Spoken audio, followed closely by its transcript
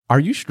Are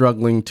you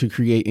struggling to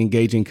create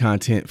engaging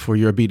content for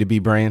your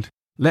B2B brand?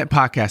 Let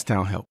Podcast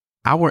Town help.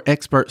 Our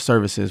expert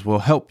services will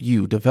help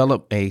you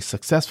develop a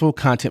successful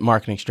content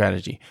marketing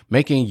strategy,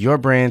 making your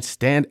brand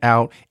stand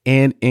out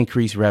and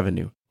increase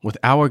revenue. With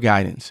our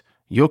guidance,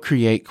 you'll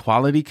create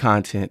quality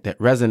content that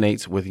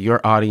resonates with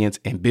your audience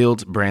and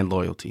builds brand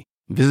loyalty.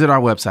 Visit our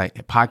website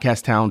at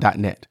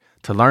podcasttown.net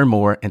to learn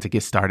more and to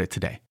get started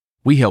today.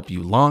 We help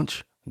you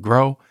launch,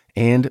 grow,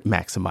 and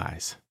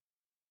maximize.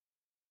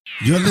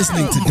 You're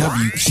listening to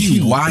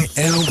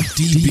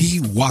WQYL-DB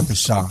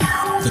Waukesha,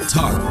 the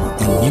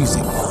talk and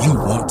music you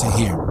want to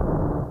hear.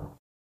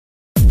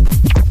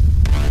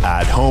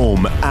 At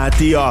home, at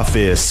the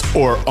office,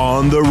 or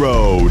on the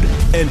road.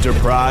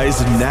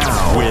 Enterprise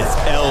Now with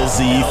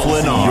LZ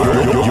Flynn.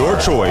 Your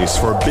choice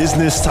for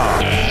business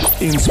talk.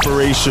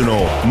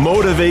 Inspirational,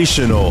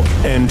 motivational,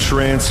 and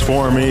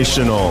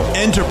transformational.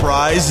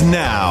 Enterprise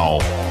Now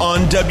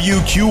on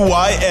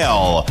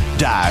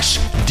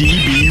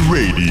WQYL-DB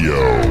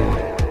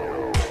Radio.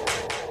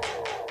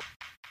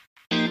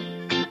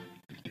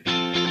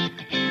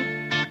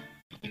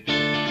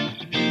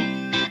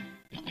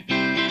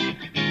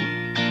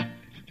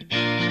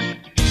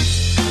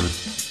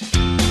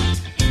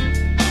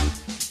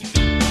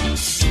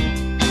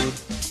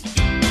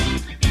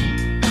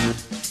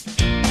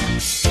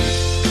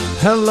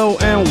 Hello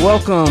and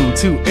welcome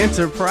to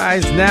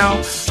Enterprise Now.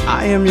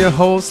 I am your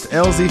host,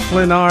 LZ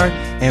Flynn,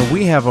 and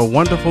we have a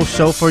wonderful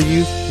show for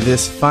you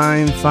this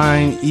fine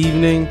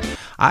evening.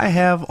 I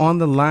have on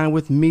the line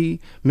with me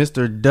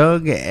Mr.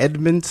 Doug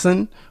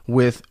Edmondson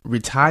with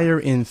Retire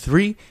in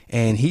 3,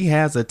 and he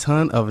has a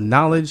ton of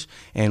knowledge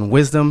and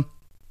wisdom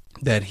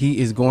that he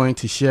is going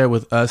to share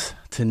with us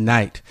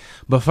tonight.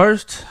 But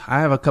first, I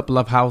have a couple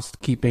of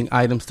housekeeping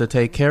items to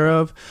take care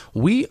of.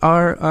 We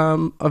are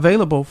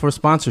available for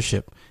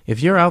sponsorship. If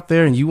you're out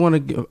there and you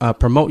want to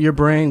promote your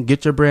brand,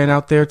 get your brand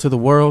out there to the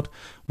world,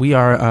 we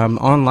are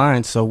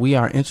online, so we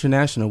are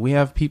international. We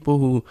have people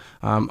who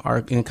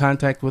are in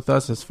contact with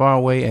us as far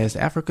away as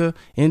Africa,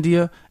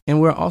 India,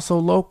 and we're also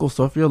local.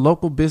 So if you're a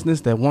local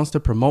business that wants to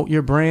promote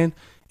your brand,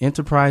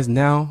 Enterprise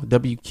Now,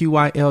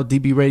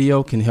 WQYL-DB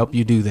Radio can help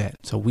you do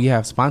that. So we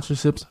have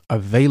sponsorships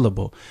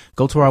available.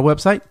 Go to our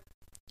website,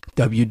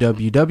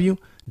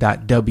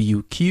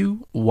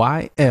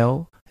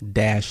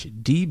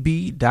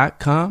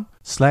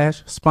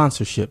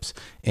 www.wqyl-db.com/sponsorships,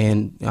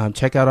 and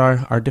check out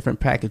our different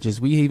packages.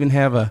 We even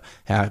have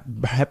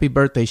happy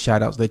birthday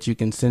shout outs that you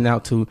can send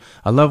out to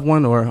a loved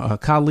one or a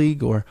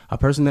colleague or a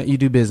person that you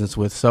do business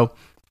with. So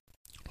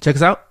check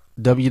us out,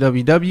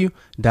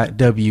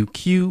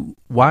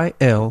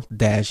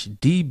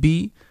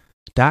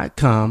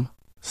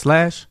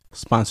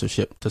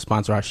 www.wqyl-db.com/sponsorship to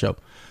sponsor our show.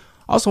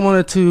 Also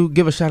wanted to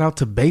give a shout out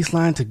to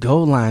Baseline to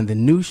Goal Line, the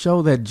new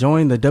show that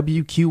joined the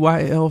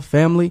WQYL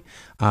family.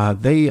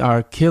 They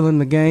are killing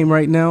the game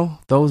right now.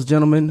 Those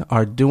gentlemen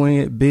are doing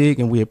it big,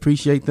 and we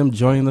appreciate them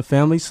joining the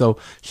family. So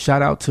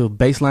shout out to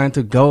Baseline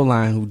to Goal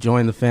Line who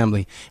joined the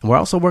family. And we're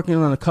also working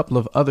on a couple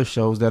of other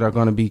shows that are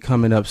going to be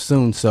coming up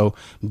soon. So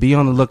be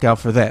on the lookout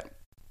for that.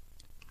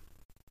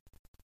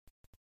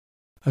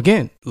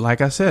 Again,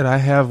 like I said, I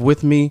have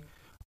with me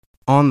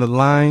on the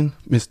line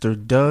Mr.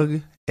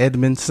 Doug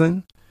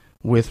Edmondson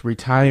with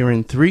Retire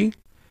in 3,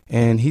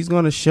 and he's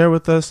going to share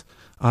with us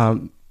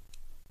all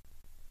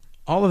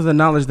of the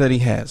knowledge that he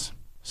has.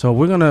 So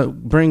we're going to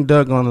bring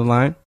Doug on the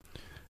line.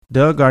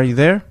 Doug, are you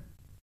there?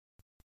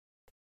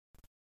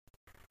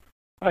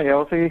 Hi,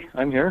 Elsie.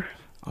 I'm here.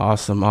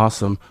 Awesome.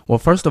 Well,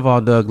 first of all,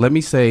 Doug, let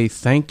me say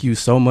thank you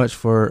so much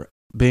for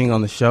being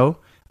on the show.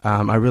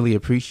 I really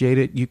appreciate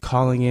it. You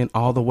calling in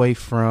all the way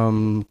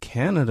from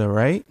Canada,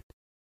 right?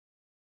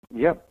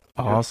 Yep.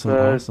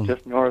 Awesome.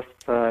 Just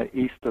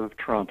east of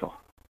Toronto.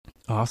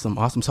 Awesome.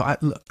 So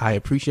I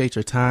appreciate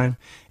your time,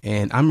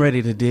 and I'm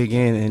ready to dig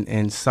in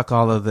and suck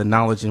all of the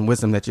knowledge and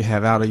wisdom that you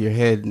have out of your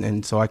head,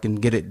 and so I can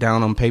get it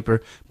down on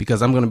paper,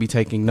 because I'm going to be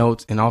taking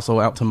notes, and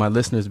also out to my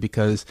listeners,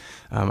 because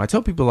I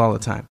tell people all the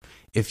time,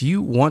 if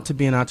you want to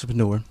be an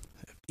entrepreneur,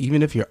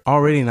 even if you're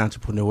already an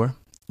entrepreneur,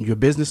 you're a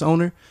business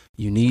owner,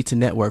 you need to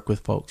network with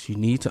folks. You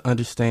need to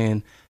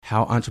understand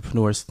how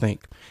entrepreneurs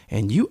think,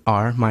 and you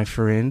are, my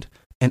friend,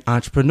 an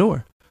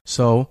entrepreneur.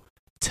 So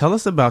tell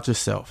us about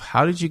yourself.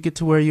 How did you get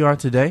to where you are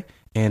today?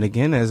 And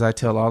again, as I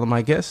tell all of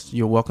my guests,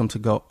 you're welcome to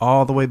go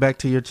all the way back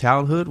to your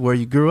childhood, where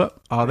you grew up,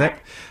 all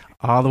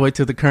the way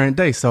to the current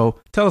day.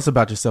 So tell us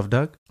about yourself,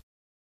 Doug.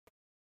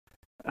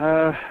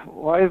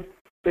 Well, I've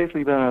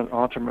basically been an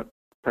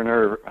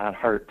entrepreneur at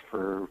heart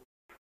for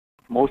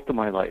most of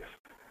my life.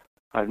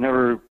 I've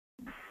never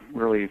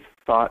really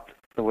thought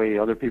the way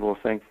other people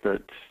think,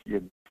 that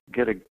you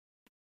get a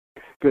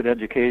good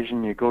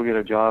education, you go get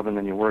a job, and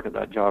then you work at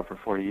that job for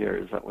 40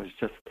 years. That was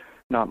just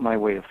not my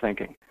way of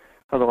thinking.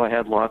 Although I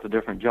had lots of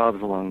different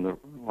jobs along the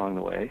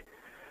way,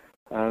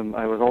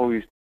 I was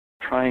always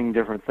trying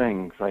different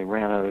things.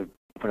 When I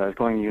was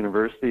going to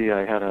university,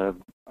 I had a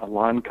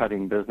lawn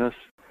cutting business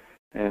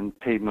and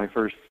paid my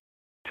first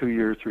 2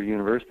 years through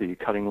university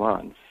cutting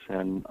lawns.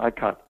 And I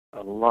cut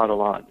a lot of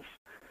lawns.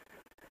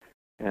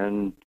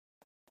 And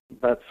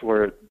that's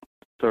where it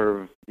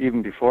sort of,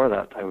 even before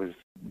that, I was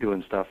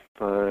doing stuff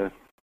where,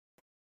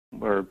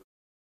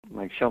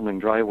 like, shoveling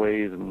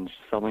driveways and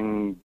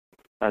selling.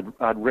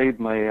 I'd raid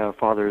my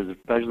father's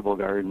vegetable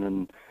garden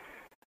and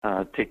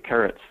take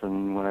carrots,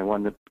 and when I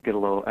wanted to get a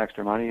little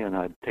extra money, and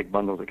I'd take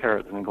bundles of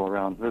carrots and then go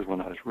around. This is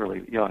when I was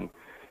really young,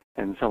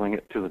 and selling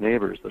it to the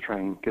neighbors to try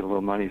and get a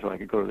little money so I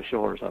could go to the show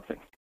or something.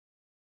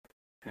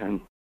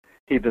 And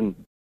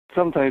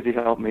sometimes he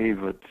helped me,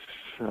 but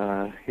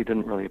he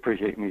didn't really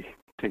appreciate me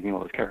taking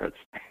all his carrots.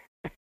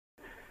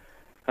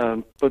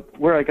 But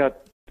where I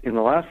got in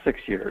the last 6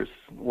 years,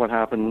 what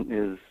happened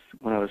is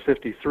when I was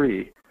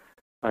 53,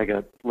 I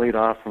got laid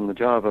off from the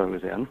job I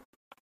was in,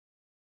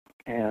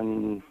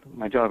 and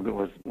my job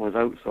was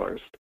outsourced.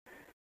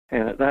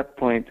 And at that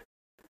point,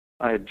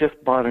 I had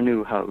just bought a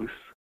new house.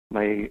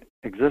 My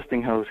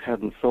existing house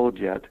hadn't sold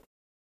yet,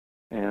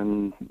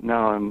 and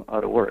now I'm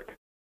out of work.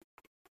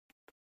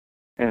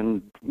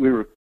 And we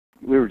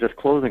were just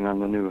closing on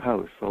the new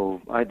house,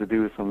 so I had to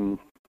do some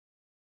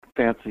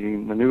fancy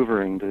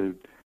maneuvering to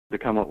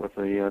come up with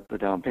the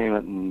down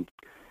payment and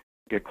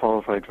get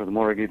qualified for the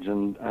mortgage.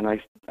 And I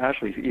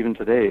actually, even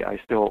today, I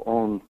still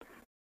own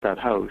that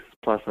house,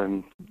 plus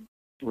I'm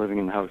living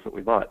in the house that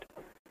we bought.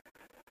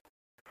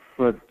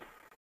 But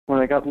when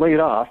I got laid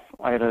off,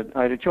 I had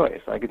a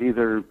choice. I could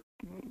either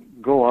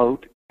go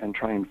out and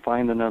try and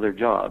find another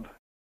job,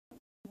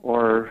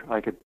 or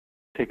I could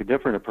take a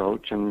different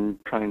approach and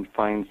try and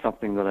find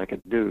something that I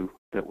could do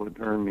that would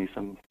earn me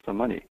some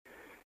money.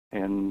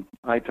 And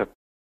I took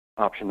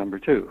option number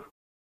 2.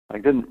 I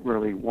didn't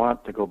really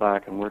want to go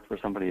back and work for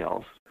somebody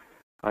else.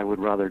 I would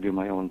rather do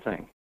my own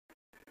thing.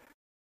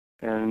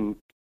 And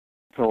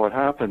so what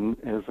happened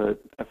is that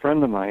a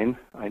friend of mine,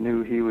 I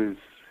knew he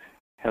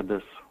had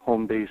this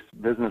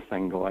home-based business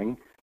thing going,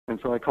 and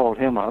so I called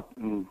him up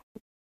and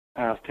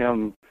asked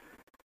him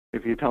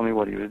if he'd tell me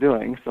what he was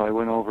doing. So I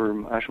went over,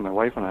 actually my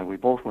wife and I, we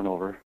both went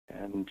over,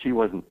 and she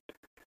wasn't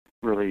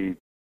really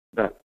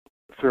that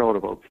thrilled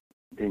about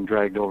being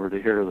dragged over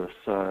to hear this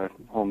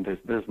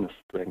home-based business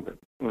thing that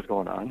was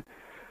going on.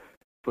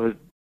 But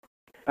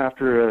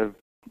after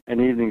an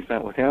evening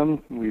spent with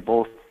him, we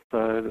both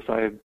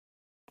decided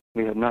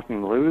we had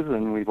nothing to lose,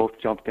 and we both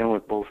jumped in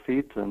with both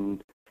feet,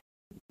 and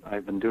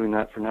I've been doing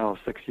that for now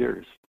 6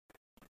 years.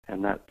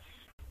 And that's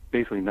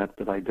basically meant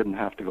that I didn't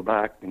have to go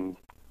back into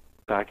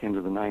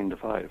the 9 to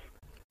 5.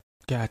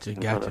 Gotcha.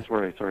 So that's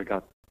where I sort of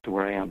got to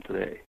where I am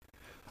today.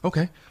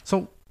 Okay,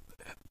 so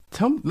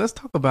let's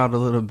talk about a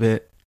little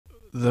bit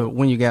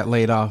when you got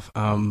laid off.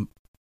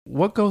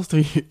 What goes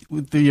through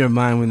your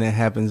mind when that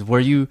happens?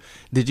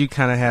 Did you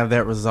kind of have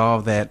that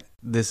resolve that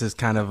this is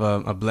kind of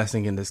a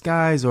blessing in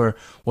disguise, or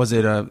was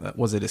it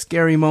a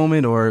scary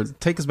moment? Or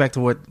take us back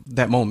to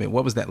that moment.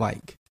 What was that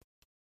like?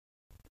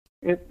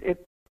 It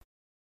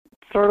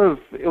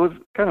was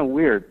kind of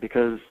weird,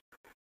 because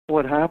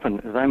what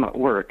happened is I'm at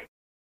work,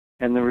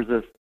 and there was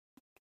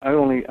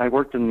I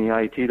worked in the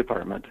IT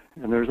department,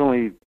 and there was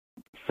only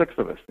 6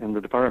 of us in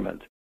the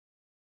department,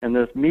 and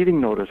this meeting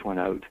notice went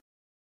out,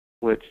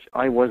 which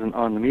I wasn't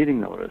on the meeting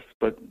notice,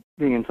 but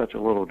being in such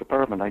a little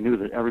department, I knew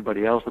that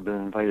everybody else had been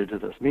invited to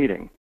this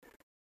meeting,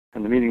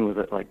 and the meeting was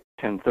at like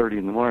 10:30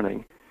 in the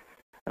morning,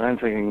 and I'm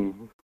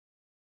thinking,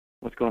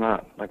 what's going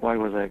on? Like, why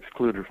was I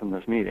excluded from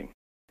this meeting?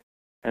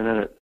 And then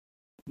at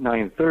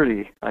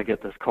 9:30, I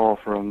get this call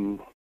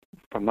from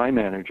my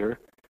manager,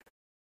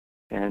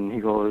 and he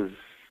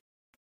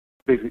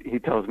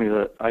tells me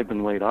that I've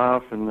been laid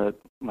off and that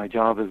my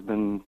job has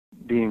been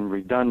being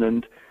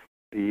redundant.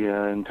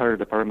 The entire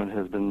department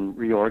has been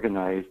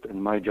reorganized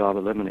and my job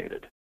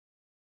eliminated.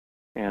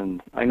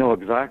 And I know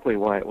exactly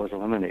why it was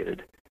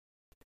eliminated.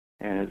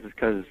 And it's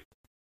because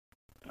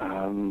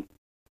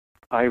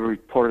I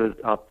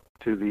reported up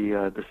to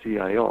the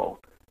CIO.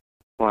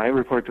 Well, I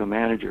reported to a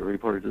manager,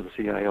 reported to the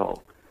CIO.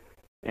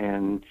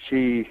 And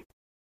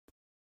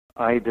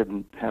I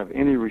didn't have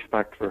any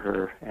respect for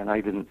her, and I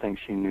didn't think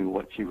she knew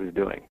what she was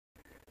doing.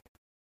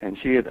 And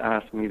she had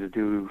asked me to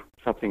do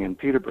something in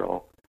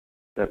Peterborough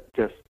that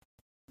just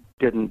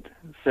didn't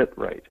sit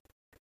right.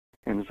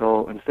 And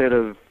so instead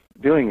of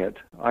doing it,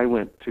 I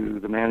went to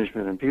the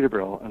management in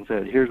Peterborough and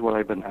said, here's what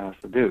I've been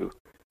asked to do.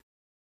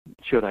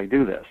 Should I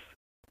do this?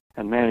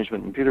 And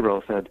management in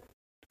Peterborough said,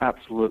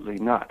 absolutely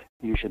not.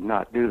 You should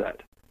not do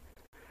that.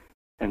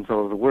 And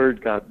so the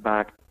word got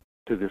back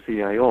to the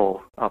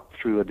CIO up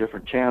through a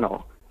different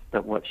channel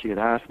that what she had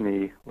asked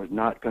me was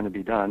not going to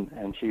be done,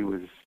 and she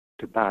was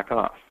to back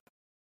off.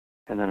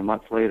 And then a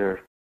month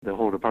later, the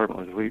whole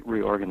department was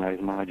reorganized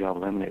and my job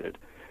eliminated.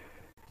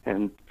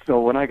 And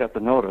so when I got the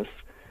notice,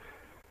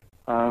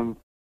 I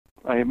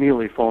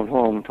immediately phoned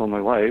home and told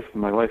my wife,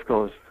 and my wife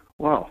goes,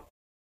 wow,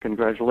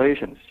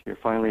 congratulations, you're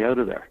finally out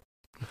of there.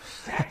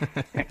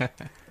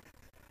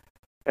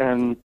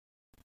 And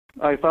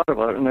I thought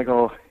about it, and I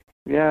go,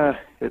 yeah,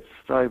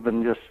 I've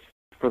been just,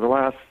 for the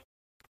last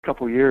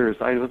couple of years,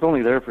 I was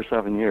only there for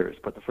 7 years,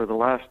 but for the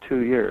last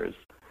 2 years,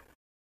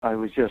 I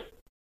was just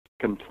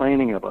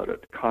complaining about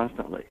it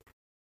constantly.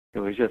 It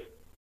was just,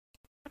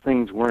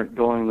 things weren't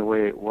going the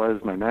way it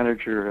was. My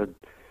manager had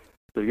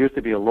there used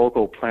to be a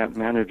local plant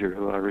manager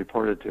who I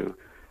reported to,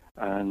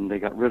 and they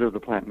got rid of the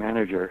plant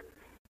manager.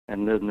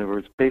 And then there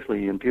was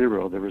basically in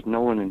Peterborough, there was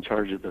no one in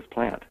charge of this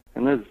plant.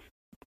 And there's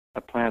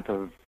a plant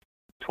of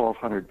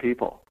 1,200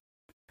 people.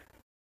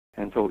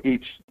 And so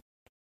each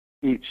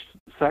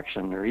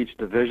section or each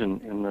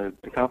division in the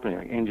company,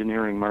 like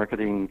engineering,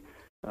 marketing,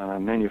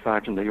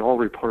 manufacturing, they all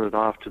reported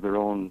off to their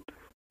own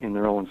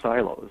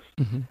silos.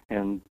 Mm-hmm.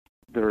 And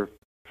there are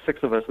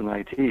 6 of us in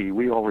IT.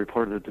 We all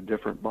reported to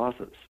different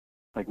bosses.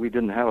 Like, we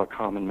didn't have a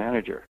common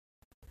manager,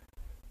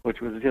 which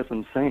was just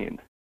insane.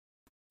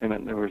 I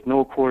mean, there was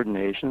no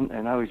coordination,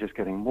 and I was just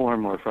getting more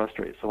and more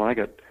frustrated. So when I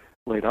got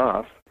laid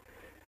off,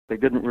 they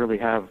didn't really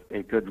have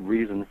a good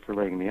reason for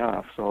laying me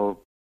off.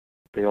 So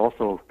they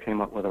also came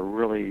up with a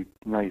really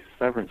nice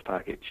severance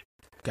package.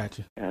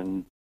 Gotcha.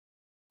 And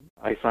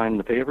I signed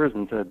the papers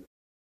and said,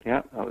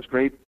 yeah, that was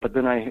great. But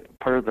then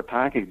part of the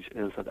package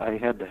is that I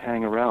had to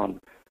hang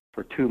around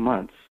for 2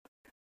 months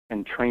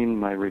and train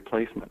my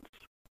replacements.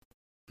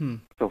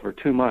 So for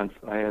 2 months,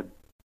 I had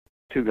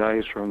 2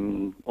 guys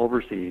from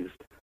overseas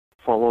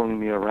following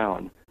me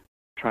around,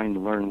 trying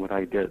to learn what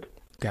I did.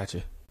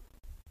 Gotcha.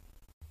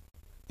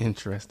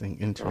 Interesting.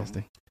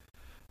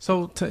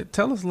 So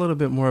tell us a little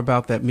bit more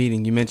about that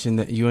meeting. You mentioned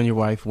that you and your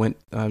wife went.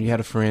 You had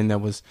a friend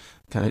that was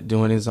kind of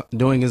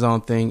doing his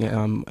own thing,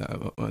 in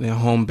a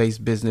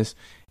home-based business.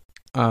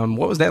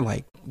 What was that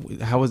like?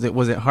 How was it?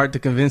 Was it hard to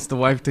convince the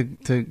wife to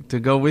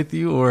go with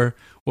you, or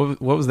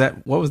what was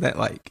that? What was that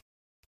like?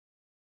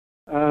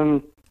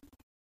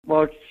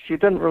 Well, she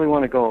didn't really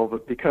want to go,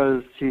 but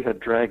because she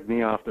had dragged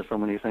me off to so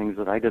many things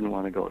that I didn't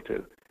want to go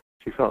to,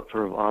 she felt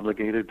sort of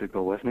obligated to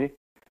go with me.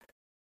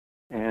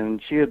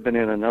 And she had been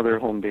in another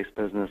home-based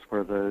business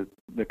where the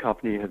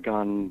company had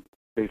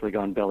basically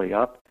gone belly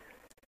up,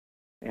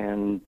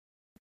 and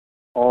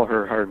all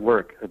her hard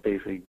work had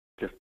basically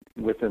just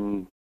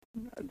within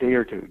a day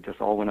or two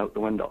just all went out the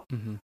window.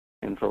 Mm-hmm.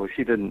 And so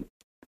she didn't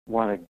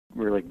want to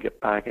really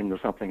get back into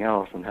something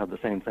else and have the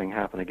same thing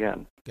happen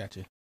again.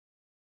 Gotcha.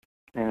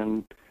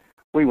 And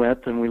we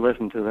went and we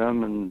listened to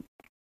them and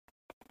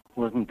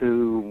listened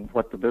to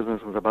what the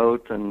business was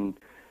about and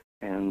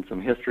some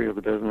history of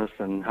the business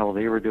and how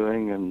they were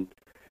doing,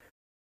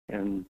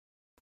 and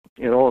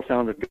it all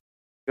sounded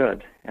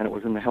good. And it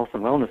was in the health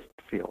and wellness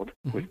field,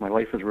 mm-hmm. which my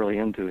wife is really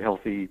into,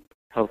 healthy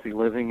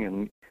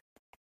living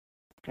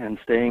and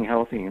staying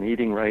healthy and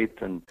eating right,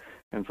 and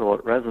so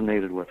it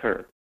resonated with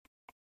her.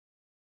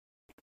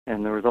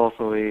 And there was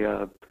also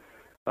a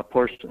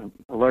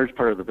large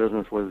part of the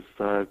business was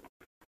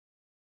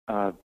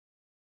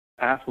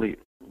athlete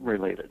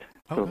related.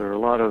 Okay. So there are a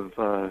lot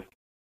of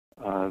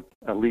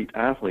elite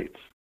athletes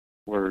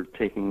were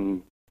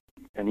taking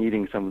and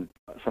eating some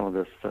of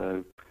this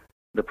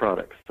the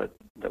products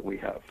that we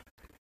have.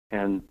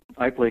 And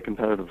I play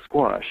competitive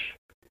squash,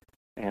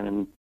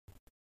 and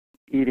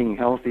eating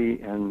healthy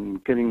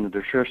and getting the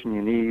nutrition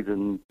you need,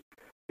 and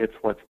it's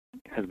what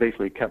has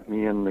basically kept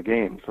me in the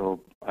game. So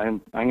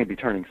I'm going to be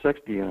turning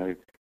 60 in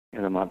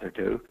a month or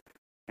two,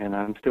 and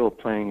I'm still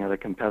playing at a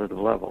competitive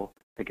level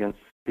against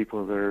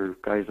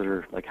guys that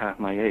are like half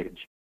my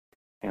age,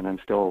 and I'm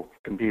still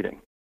competing.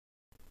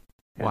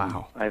 And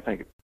wow! I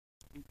think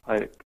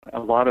a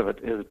lot of it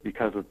is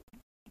because of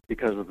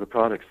the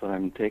products that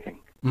I'm taking.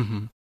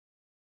 Mm-hmm.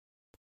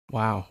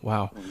 Wow.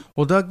 Well,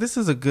 Doug, this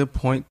is a good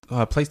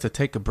place to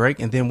take a break.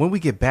 And then when we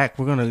get back,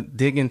 we're going to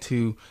dig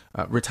into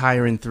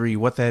Retire in 3,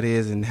 what that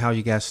is and how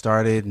you got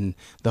started and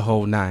the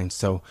whole 9.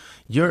 So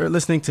you're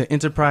listening to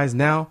Enterprise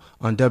Now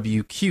on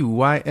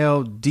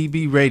WQYL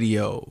DB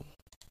Radio.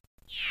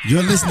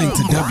 You're listening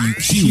to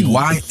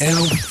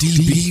WQYL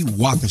DB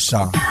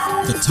Waukesha,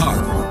 the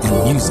talk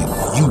and music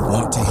you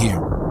want to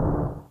hear.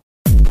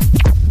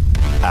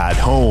 At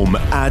home,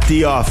 at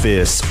the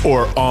office,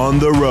 or on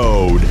the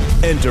road.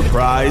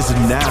 Enterprise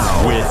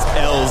Now with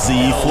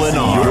LZ Flynn.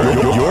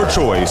 Your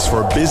choice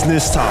for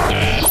business talk.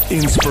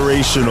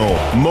 Inspirational,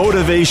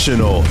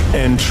 motivational,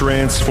 and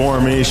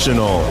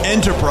transformational.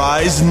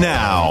 Enterprise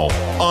Now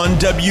on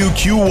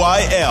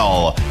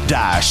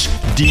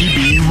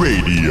WQYL-DB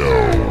Radio.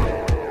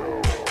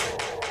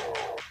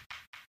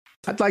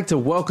 I'd like to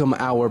welcome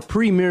our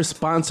premier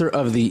sponsor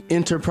of the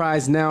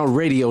Enterprise Now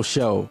radio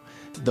show,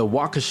 the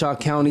Waukesha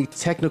County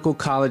Technical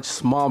College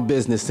Small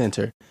Business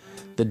Center.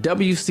 The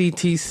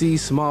WCTC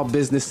Small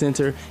Business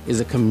Center is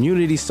a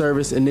community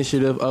service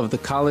initiative of the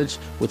college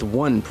with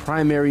one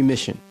primary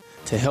mission: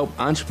 to help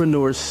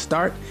entrepreneurs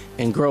start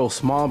and grow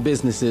small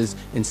businesses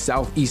in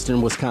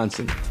southeastern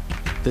Wisconsin.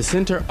 The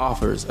center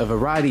offers a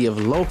variety of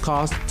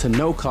low-cost to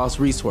no-cost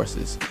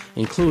resources,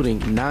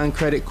 including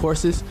non-credit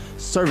courses,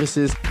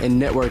 services,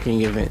 and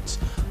networking events,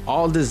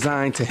 all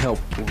designed to help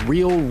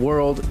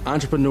real-world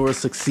entrepreneurs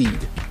succeed.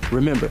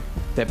 Remember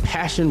that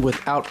passion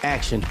without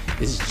action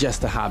is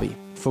just a hobby.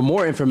 For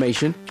more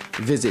information,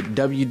 visit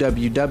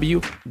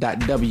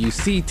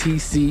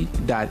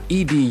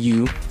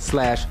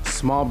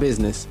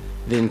www.wctc.edu/smallbusiness.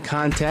 Then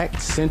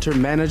contact Center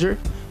Manager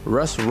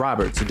Russ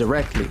Roberts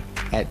directly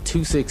at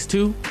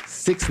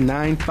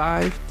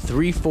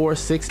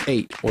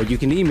 262-695-3468, or you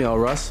can email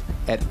Russ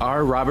at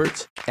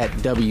rroberts at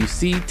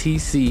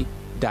wctc.edu.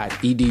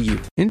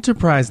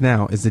 Enterprise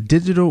Now is a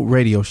digital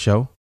radio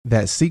show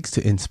that seeks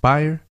to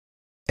inspire,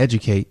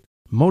 educate,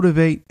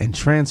 motivate, and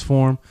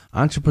transform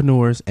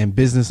entrepreneurs and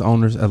business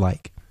owners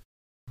alike.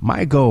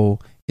 My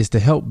goal is to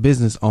help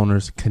business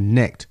owners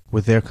connect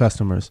with their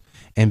customers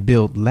and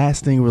build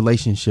lasting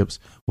relationships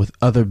with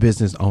other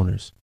business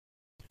owners.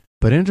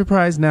 But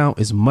Enterprise Now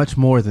is much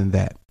more than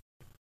that.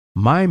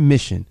 My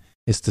mission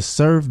is to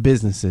serve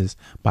businesses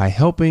by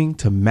helping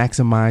to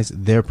maximize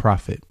their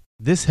profit.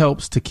 This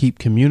helps to keep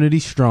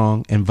communities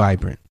strong and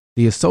vibrant.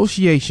 The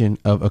Association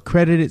of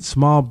Accredited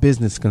Small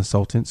Business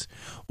Consultants,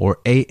 or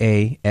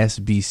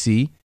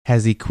AASBC,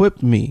 has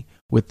equipped me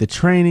with the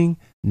training,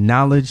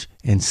 knowledge,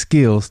 and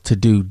skills to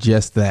do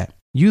just that.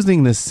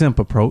 Using the SIMP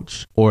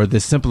approach, or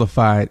the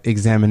Simplified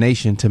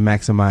Examination to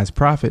Maximize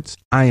Profits,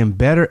 I am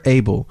better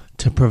able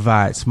to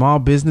provide small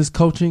business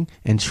coaching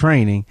and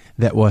training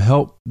that will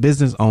help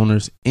business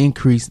owners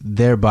increase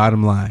their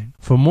bottom line.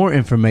 For more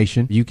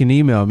information, you can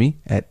email me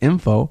at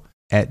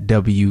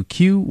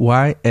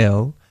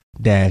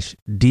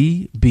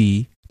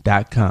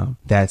info@wqyl-db.com.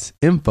 That's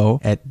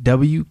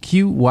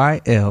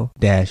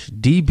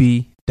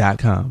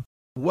info@wqyl-db.com.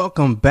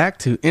 Welcome back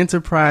to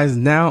Enterprise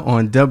Now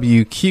on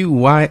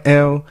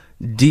WQYL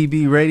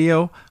DB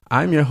Radio.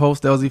 I'm your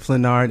host, LZ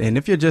Flenard, and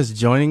if you're just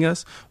joining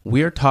us,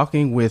 we're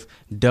talking with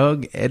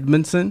Doug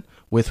Edmondson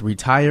with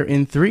Retire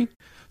in 3.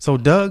 So,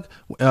 Doug,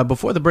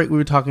 before the break, we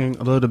were talking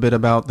a little bit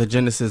about the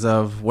genesis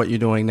of what you're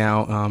doing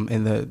now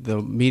and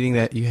the meeting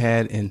that you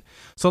had. And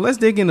so let's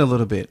dig in a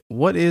little bit.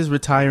 What is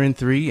Retire in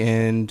 3,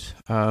 and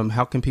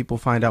how can people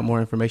find out more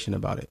information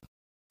about it?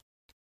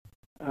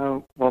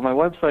 Well, my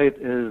website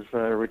is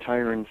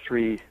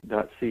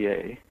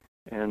retirein3.ca,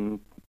 and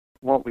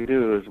what we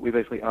do is we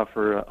basically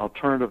offer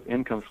alternative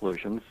income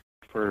solutions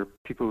for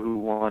people who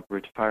want to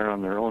retire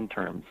on their own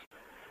terms.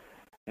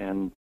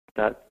 And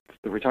that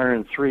the Retire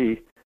in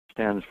 3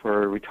 stands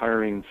for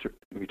retire in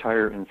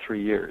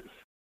 3 years,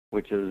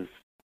 which is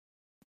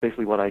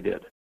basically what I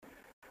did.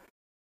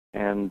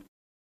 And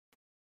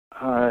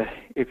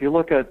if you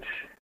look at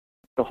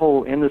the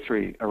whole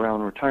industry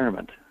around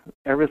retirement,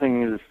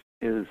 everything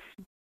is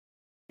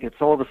it's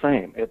all the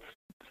same. It's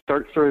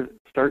start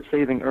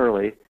saving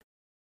early,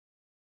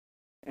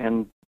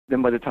 and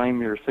then by the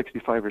time you're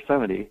 65 or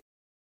 70,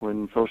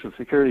 when Social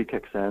Security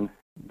kicks in,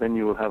 then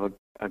you will have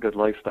a good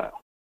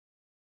lifestyle.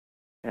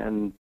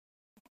 And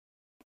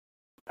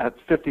at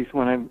 50,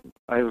 when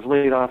I was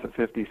laid off at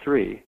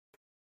 53,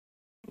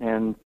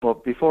 and well,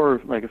 before,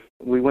 like if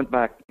we went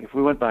back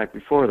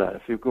before that,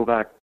 if you go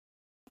back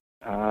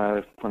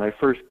when I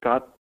first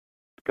got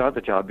the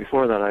job,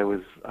 before that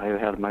I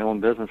had my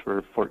own business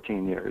for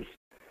 14 years,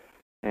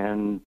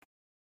 and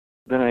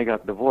then I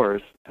got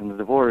divorced, and the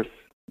divorce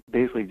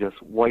basically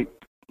just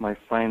wiped my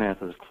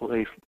finances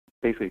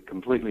basically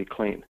completely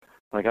clean.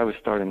 Like I was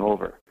starting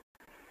over,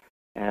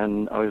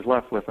 and I was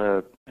left with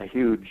a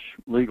huge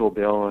legal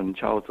bill and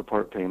child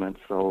support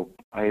payments, so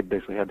I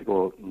basically had to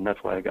go, and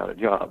that's why I got a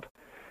job.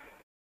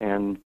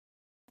 And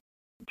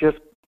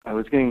I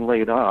was getting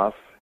laid off.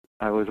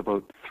 I was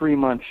about 3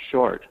 months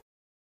short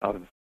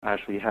of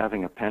actually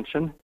having a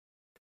pension,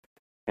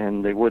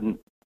 and they wouldn't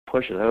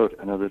push it out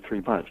another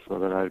 3 months so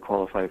that I'd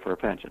qualify for a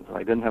pension. So I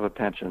didn't have a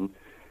pension,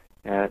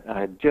 and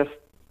I just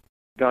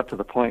got to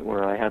the point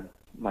where I had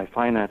my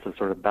finances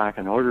sort of back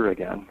in order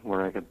again,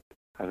 where I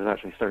was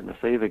actually starting to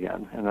save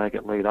again, and then I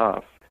get laid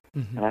off,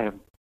 and I have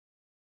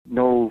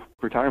no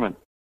retirement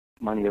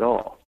money at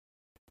all.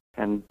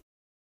 And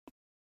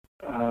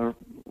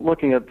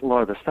looking at a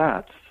lot of the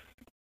stats,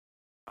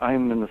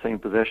 I'm in the same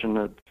position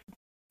that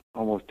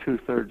almost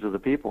 2/3 of the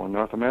people in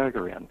North America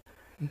are in,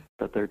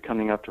 that they're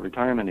coming up to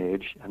retirement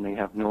age and they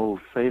have no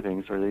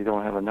savings, or they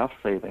don't have enough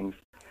savings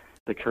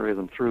to carry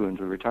them through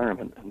into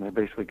retirement, and they're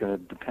basically going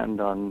to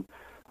depend on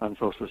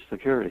Social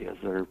Security as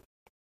their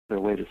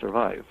way to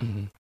survive.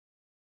 Mm-hmm.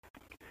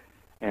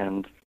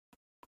 And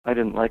I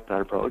didn't like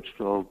that approach,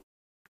 so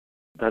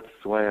that's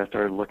why I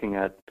started looking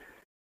at,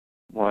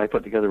 I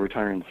put together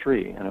Retire in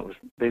 3, and it was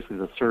basically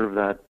to serve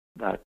that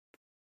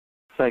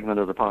segment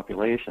of the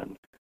population.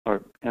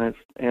 And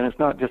it's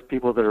not just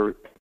people that are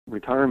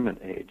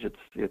retirement age.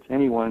 It's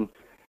anyone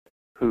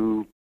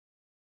who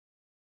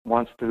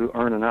wants to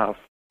earn enough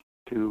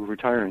to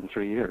retire in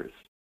 3 years,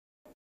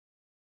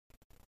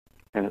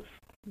 and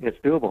it's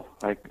doable.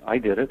 I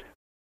did it,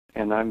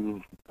 and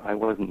I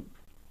wasn't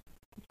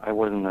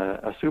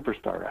a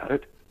superstar at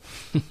it.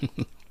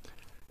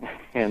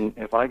 And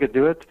if I could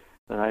do it,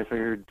 then I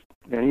figured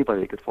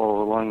anybody could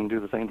follow along and do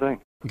the same thing.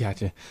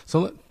 Gotcha.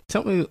 So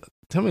tell me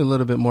a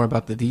little bit more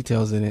about the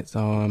details in it.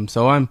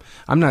 So I'm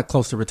not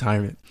close to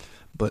retirement,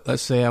 but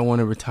let's say I want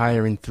to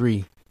retire in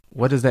 3.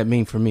 What does that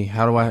mean for me?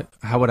 How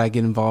would I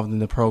get involved in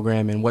the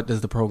program, and what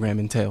does the program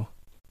entail?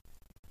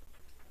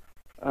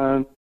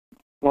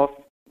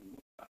 Well,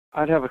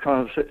 I'd have a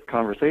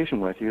conversation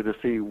with you to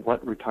see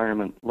what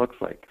retirement looks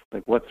like.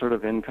 Like, what sort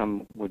of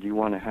income would you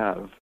want to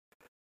have,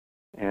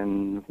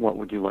 and what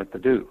would you like to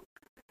do?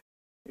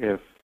 If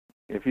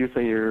if you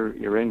say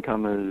your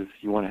income is,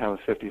 you want to have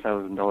a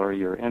 $50,000 a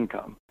year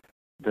income,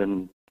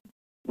 then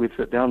we'd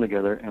sit down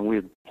together and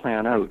we'd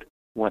plan out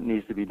what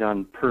needs to be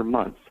done per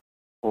month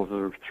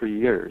over 3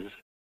 years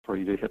for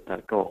you to hit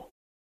that goal.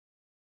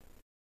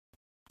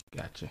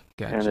 Gotcha.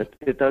 And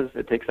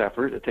it takes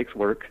effort, it takes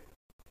work,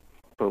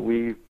 but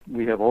we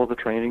have all the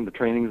training. The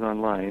training's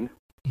online,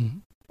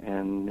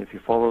 and if you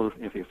follow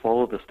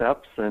the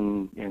steps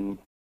and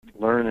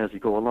learn as you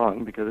go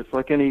along, because it's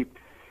like any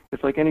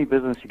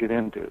business you get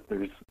into.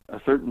 There's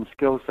a certain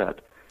skill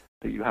set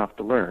that you have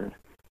to learn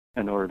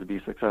in order to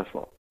be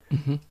successful.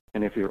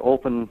 And if you're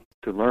open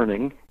to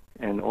learning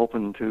and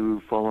open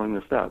to following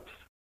the steps,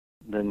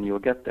 then you'll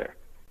get there.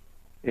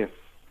 If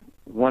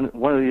one of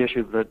the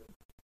issues that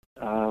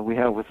we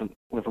have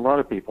with a lot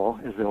of people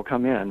is they'll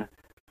come in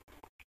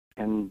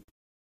and,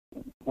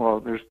 well,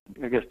 there's,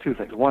 I guess, two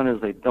things. One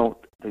is they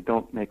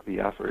don't make the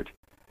effort,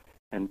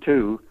 and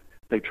two,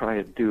 they try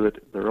to do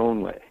it their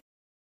own way.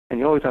 And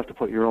you always have to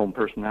put your own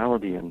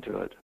personality into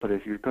it. But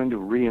if you're going to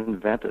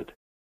reinvent it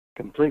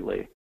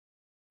completely,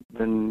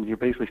 then you're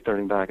basically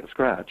starting back at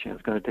scratch, and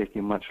it's going to take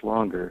you much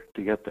longer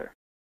to get there.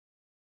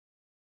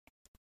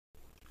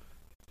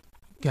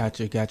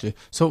 Gotcha.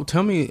 So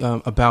tell me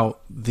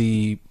about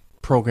the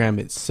program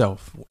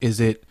itself. Is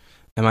it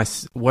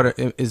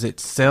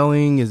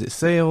selling? Is it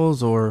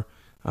sales? Or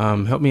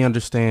help me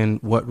understand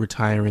what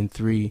Retire in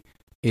 3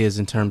 is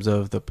in terms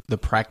of the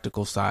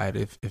practical side.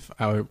 If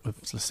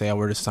let's say I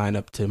were to sign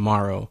up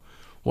tomorrow,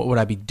 what would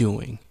I be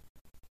doing?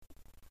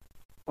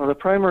 Well,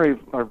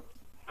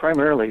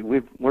 primarily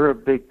we're a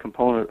big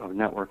component of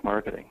network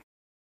marketing,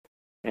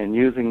 and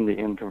using the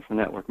income from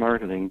network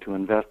marketing to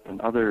invest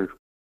in other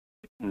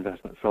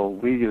investments. So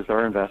we use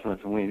our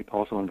investments, and we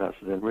also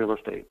invested in real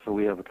estate. So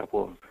we have a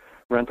couple of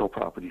rental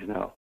properties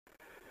now.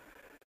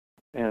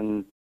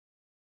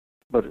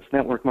 But it's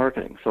network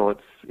marketing, so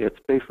it's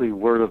basically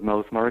word of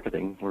mouth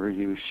marketing, where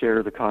you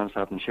share the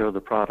concept and share the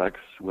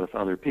products with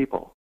other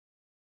people.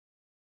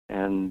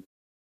 And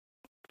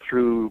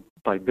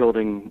by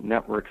building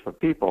networks of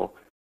people,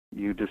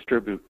 you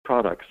distribute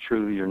products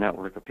through your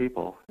network of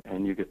people,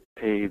 and you get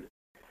paid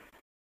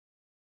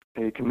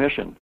a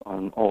commission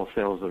on all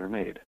sales that are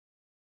made.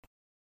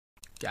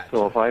 Gotcha.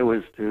 So if I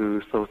was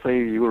to, say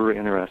you were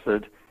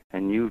interested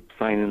and you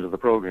sign into the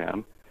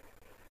program,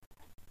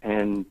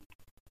 and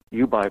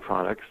you buy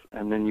products,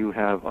 and then you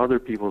have other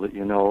people that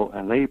you know,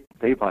 and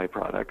they buy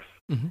products,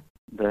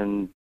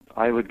 then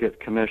I would get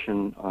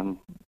commission on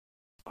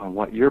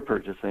what you're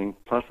purchasing,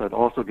 plus I'd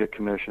also get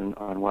commission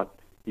on what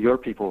your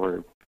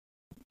people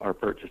are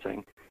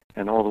purchasing,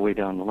 and all the way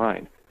down the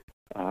line.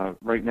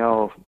 Right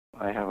now,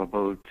 I have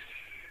about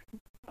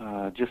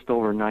just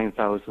over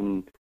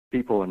 9,000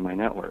 people in my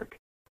network,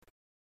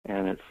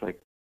 and it's like,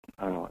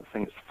 I don't know, I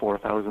think it's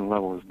 4,000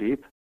 levels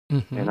deep,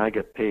 and I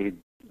get paid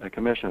a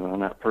commission on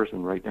that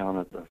person right down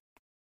at the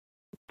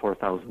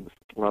 4,000th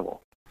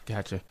level.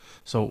 Gotcha.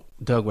 So,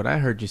 Doug, what I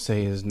heard you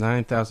say is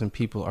 9,000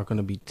 people are going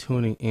to be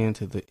tuning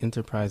into the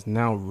Enterprise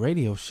Now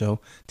radio show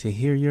to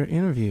hear your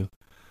interview.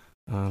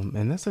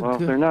 And that's If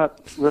they're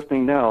not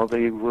listening now,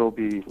 they will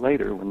be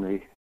later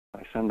when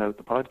I send out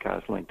the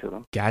podcast link to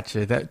them.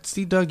 Gotcha.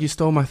 See, Doug, you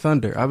stole my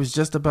thunder. I was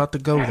just about to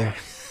go there.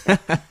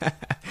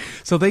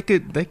 So they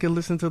could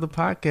listen to the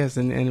podcast,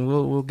 and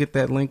we'll get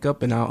that link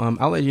up, and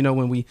I'll let you know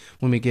when we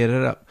get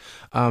it up.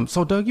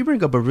 So, Doug, you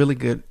bring up a really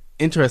good,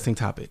 interesting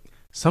topic.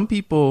 Some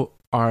people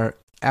are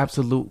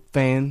absolute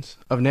fans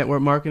of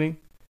network marketing.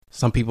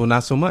 Some people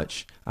not so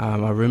much.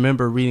 I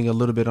remember reading a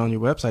little bit on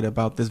your website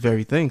about this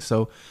very thing.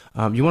 So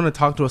you want to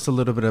talk to us a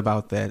little bit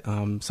about that?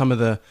 Some of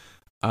the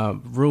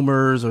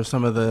rumors or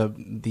some of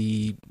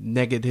the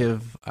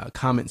negative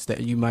comments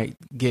that you might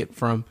get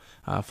from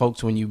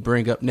folks when you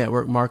bring up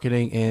network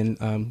marketing,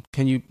 and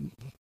can you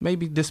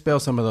maybe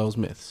dispel some of those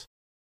myths?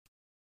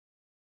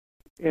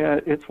 Yeah,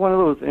 it's one of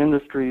those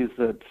industries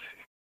that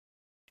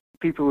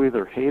people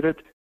either hate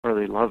it or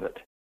they love it.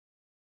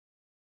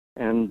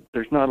 And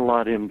there's not a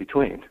lot in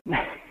between.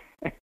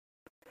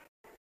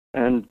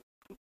 And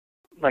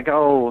like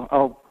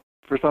for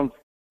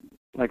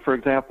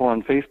example,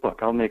 on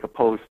Facebook, I'll make a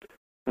post,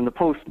 and the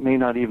post may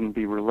not even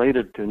be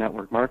related to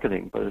network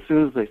marketing, but as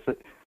soon as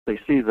they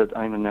see that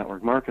I'm in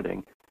network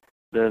marketing,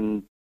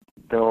 then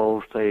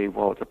they'll say,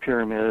 well, it's a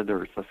pyramid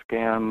or it's a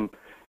scam,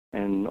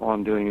 and all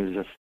I'm doing is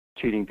just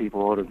cheating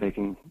people out of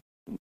making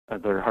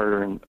their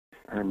hard-earned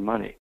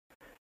money.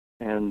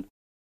 And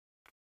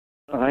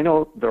I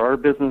know there are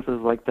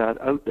businesses like that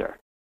out there,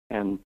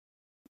 and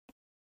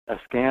a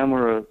scam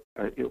or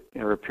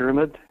a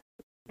pyramid,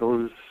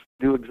 those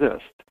do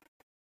exist,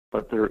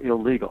 but they're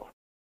illegal.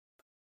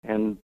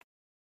 And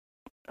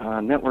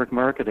network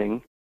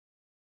marketing,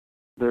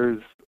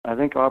 there's, I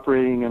think,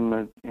 operating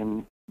in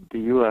the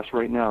U.S.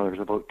 right now, there's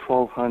about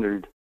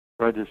 1,200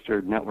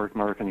 registered network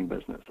marketing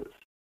businesses.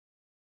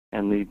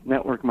 And the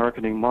network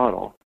marketing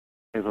model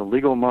is a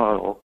legal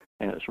model,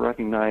 and it's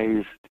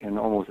recognized in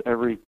almost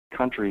every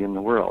country in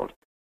the world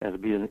as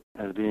being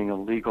a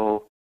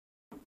legal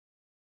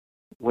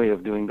way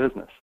of doing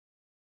business.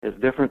 It's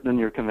different than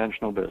your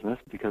conventional business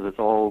because it's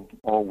all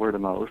word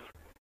of mouth,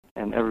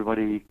 and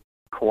everybody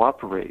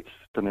cooperates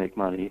to make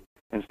money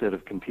instead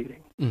of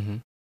competing. Mm-hmm.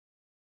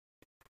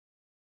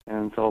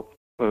 And so,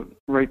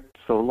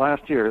 so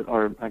last year,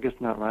 or I guess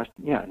not last,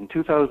 in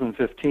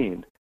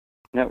 2015,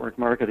 network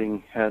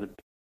marketing had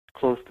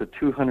close to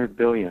 $200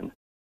 billion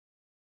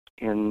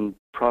in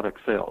product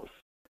sales.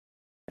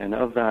 And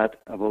of that,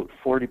 about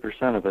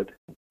 40% of it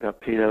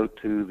got paid out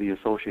to the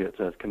associates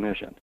as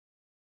commission.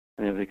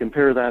 And if you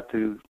compare that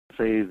to,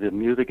 say, the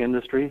music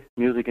industry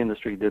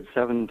did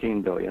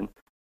 $17 billion,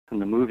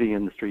 and the movie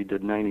industry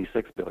did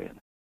 $96 billion.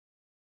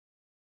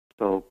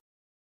 So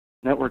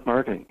network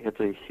marketing, it's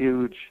a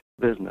huge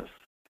business,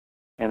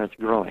 and it's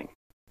growing.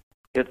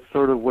 It's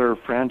sort of where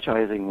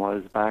franchising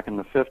was back in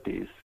the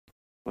 50s,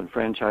 when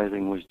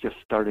franchising was just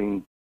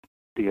starting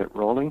to get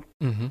rolling.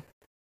 Mm-hmm.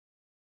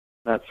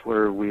 That's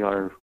where we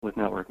are with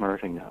network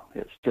marketing now.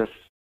 It's just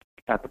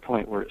at the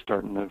point where it's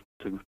starting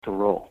to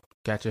roll.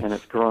 Gotcha. And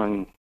it's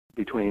growing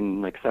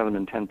between like 7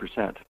 and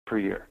 10% per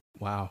year.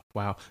 Wow.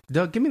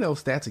 Doug, give me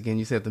those stats again.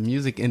 You said the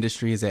music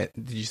industry is at,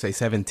 did you say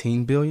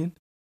 17 billion?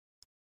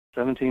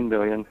 17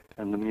 billion,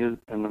 and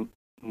the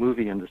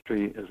movie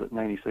industry is at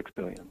 96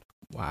 billion.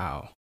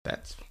 Wow.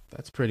 That's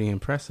pretty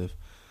impressive.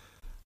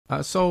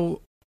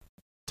 So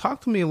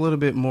talk to me a little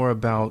bit more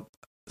about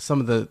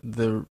some of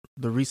the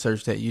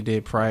research that you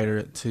did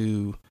prior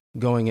to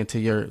going into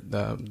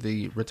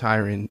the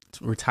retiring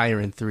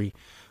 3.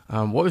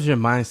 What was your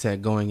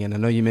mindset going in? I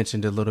know you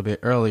mentioned a little bit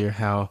earlier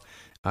how,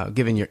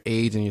 given your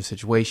age and your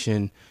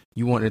situation,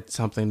 you wanted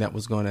something that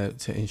was going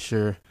to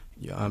ensure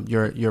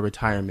your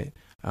retirement.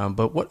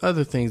 But what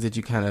other things did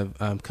you kind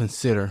of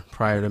consider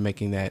prior to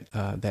making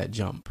that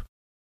jump?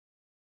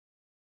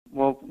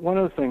 Well, one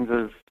of the things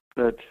is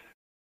that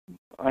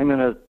I'm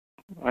in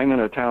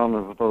a town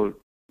of about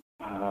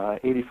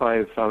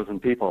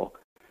 85,000 people,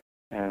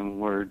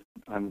 and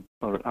I'm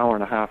about an hour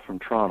and a half from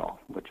Toronto,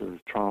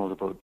 Toronto's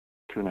about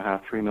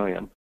 2.5-3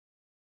 million.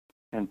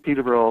 And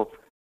Peterborough,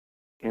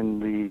 in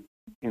the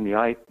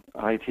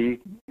IT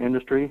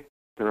industry,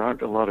 there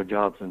aren't a lot of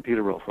jobs in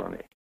Peterborough for me.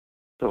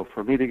 So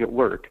for me to get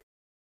work,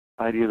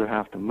 I'd either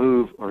have to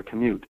move or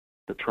commute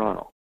to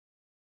Toronto.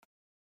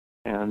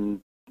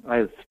 And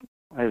I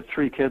had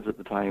 3 kids at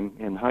the time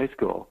in high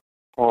school,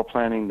 all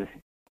planning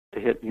to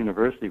hit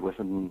university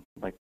within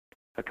like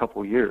a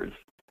couple years.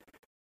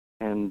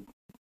 And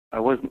I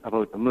wasn't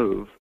about to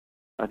move.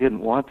 I didn't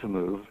want to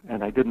move,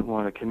 and I didn't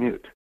want to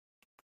commute.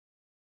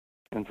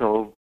 And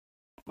so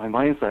my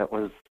mindset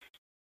was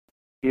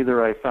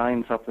either I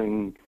find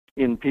something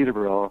in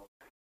Peterborough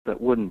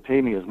that wouldn't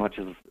pay me as much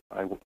as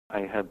I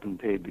had been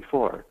paid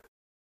before,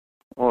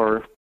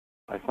 or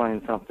I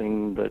find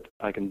something that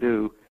I can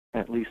do,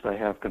 and at least I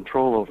have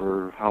control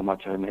over how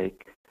much I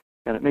make.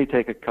 And it may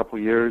take a couple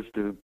years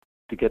to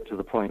get to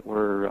the point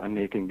where I'm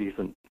making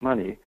decent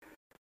money,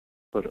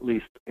 but at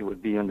least it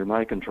would be under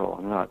my control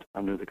and not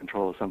under the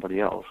control of somebody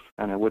else,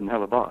 and I wouldn't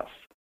have a boss.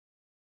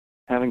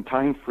 Having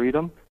time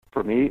freedom,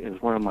 for me, is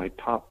one of my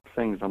top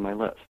things on my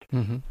list.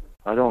 Mm-hmm.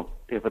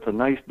 If it's a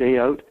nice day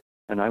out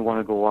and I want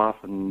to go off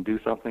and do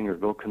something or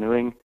go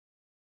canoeing,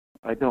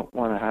 I don't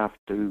want to have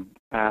to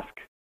ask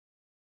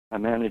a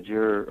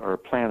manager or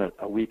plan it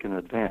a week in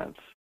advance.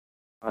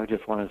 I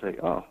just want to say,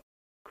 oh,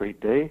 great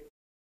day.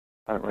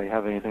 I don't really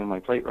have anything on my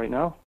plate right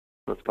now.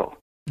 Let's go.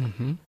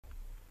 Mm-hmm.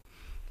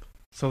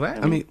 So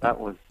that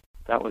was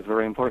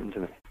very important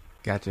to me.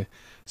 Gotcha.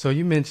 So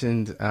you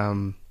mentioned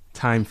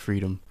time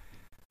freedom.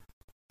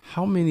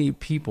 How many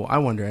people, I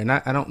wonder, and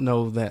I don't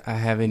know that I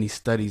have any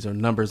studies or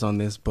numbers on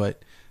this,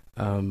 but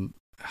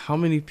how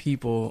many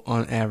people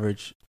on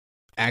average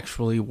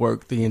actually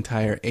work the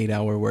entire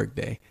 8-hour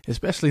workday,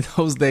 especially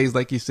those days,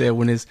 like you said,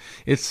 when it's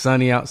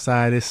sunny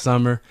outside, it's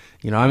summer.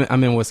 You know,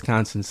 I'm in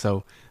Wisconsin,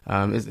 so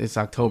it's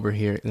October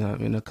here.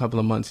 In a couple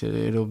of months,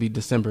 it'll be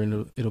December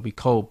and it'll be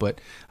cold. But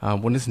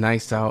when it's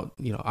nice out,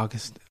 you know,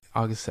 August,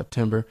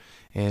 September,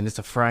 and it's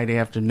a Friday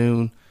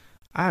afternoon,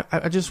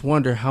 I just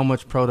wonder how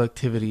much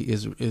productivity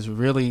is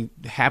really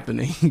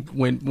happening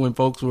when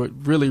folks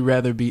would really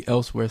rather be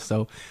elsewhere.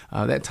 So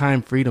that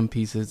time freedom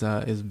piece is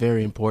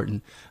very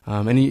important.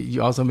 And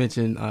you also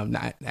mentioned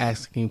not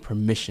asking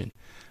permission.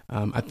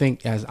 I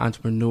think as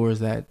entrepreneurs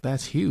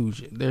that's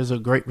huge. There's a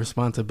great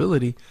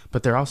responsibility,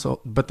 but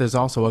there's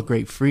also a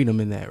great freedom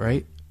in that,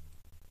 right?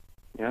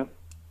 Yeah,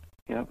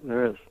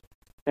 there is,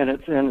 and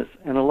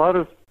a lot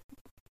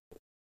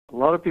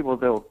of people,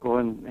 they'll go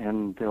in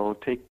and they'll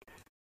take.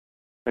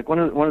 Like one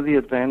of the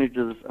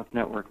advantages of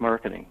network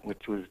marketing,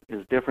 which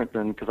is different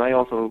than, because I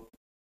also,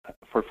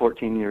 for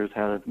 14 years,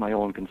 had my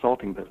own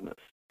consulting business.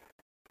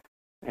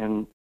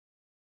 And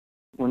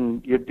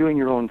when you're doing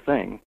your own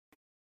thing,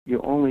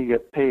 you only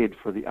get paid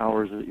for the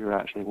hours that you're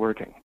actually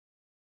working.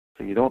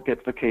 So you don't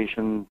get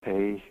vacation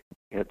pay.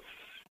 It's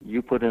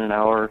you put in an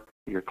hour,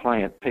 your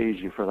client pays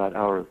you for that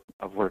hour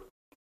of work.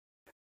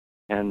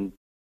 And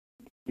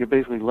you're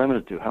basically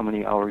limited to how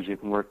many hours you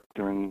can work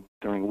during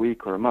a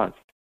week or a month.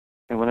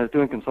 And when I was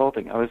doing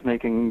consulting, I was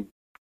making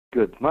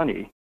good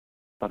money,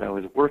 but I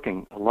was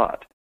working a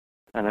lot.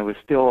 and I was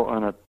still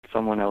on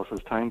someone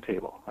else's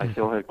timetable. I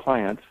still had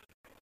clients,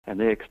 and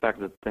they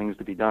expected things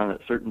to be done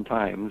at certain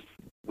times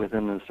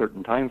within a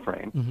certain time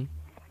frame.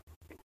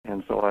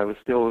 And so I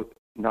still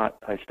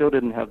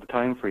didn't have the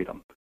time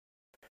freedom.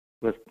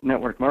 With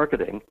network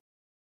marketing,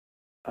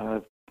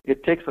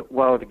 it takes a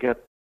while to get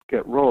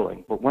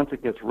rolling, but once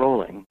it gets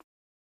rolling,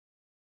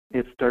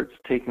 it starts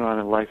taking on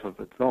a life of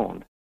its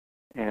own.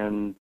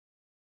 And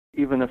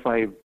even if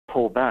I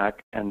pull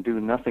back and do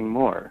nothing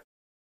more,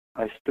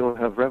 I still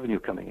have revenue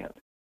coming in,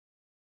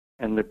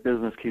 and the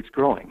business keeps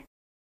growing.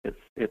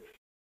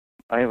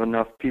 I have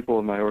enough people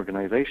in my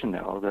organization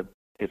now that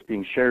it's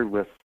being shared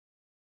with,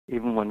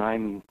 even when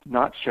I'm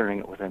not sharing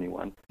it with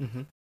anyone.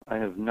 I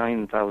have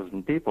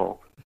 9,000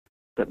 people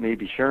that may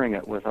be sharing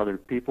it with other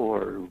people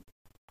or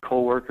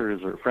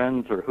coworkers or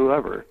friends or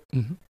whoever,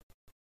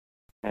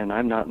 and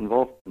I'm not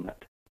involved in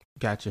that.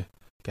 Gotcha.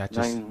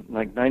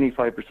 Like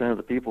 95% of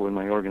the people in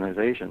my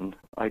organization,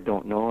 I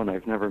don't know and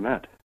I've never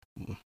met.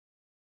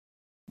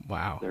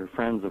 Wow. They're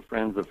friends of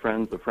friends of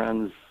friends of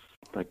friends,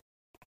 like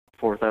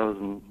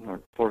 4,000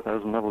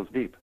 levels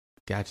deep.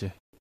 Gotcha.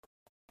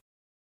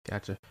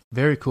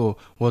 Very cool.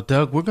 Well,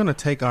 Doug, we're going to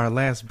take our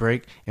last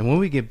break, and when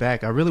we get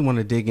back, I really want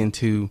to dig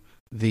into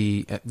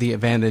the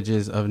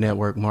advantages of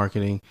network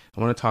marketing.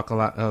 I want to talk a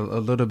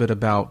little bit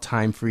about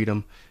time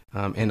freedom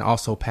and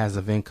also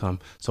passive income.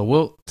 So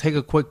we'll take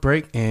a quick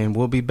break and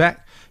we'll be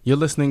back. You're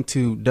listening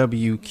to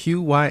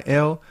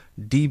WQYL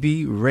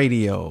DB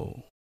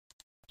Radio.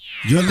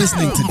 You're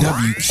listening to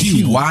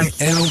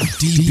WQYL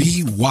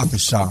DB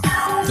Waukesha,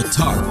 the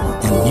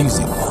talk and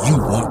music you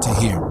want to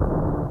hear.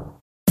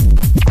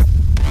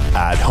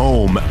 At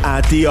home,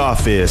 at the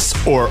office,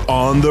 or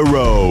on the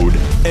road.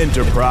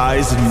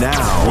 Enterprise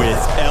Now with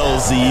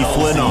LZ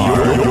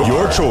Flinar.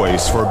 Your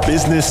choice for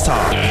business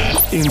talk.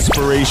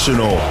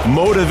 Inspirational,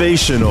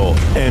 motivational,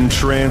 and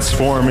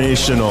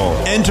transformational.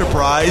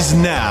 Enterprise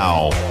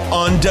Now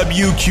on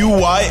WQYL-DB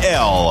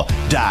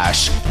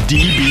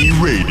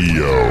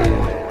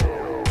Radio.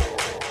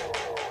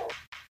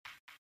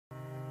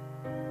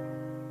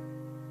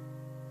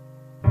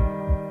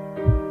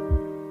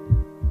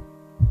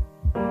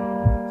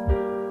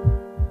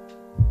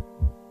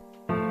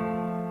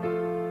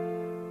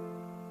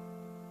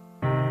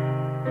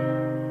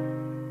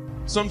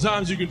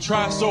 Sometimes you can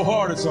try so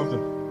hard at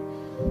something.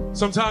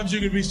 Sometimes you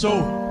can be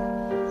so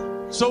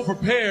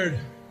prepared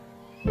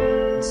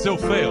and still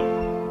fail.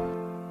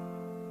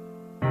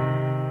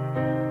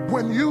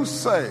 When you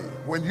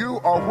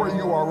are where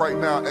you are right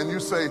now and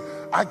you say,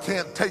 I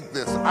can't take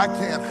this, I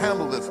can't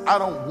handle this, I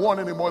don't want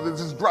anymore,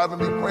 this is driving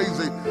me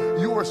crazy,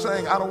 you are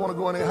saying, I don't want to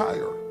go any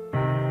higher.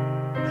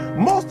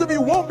 Most of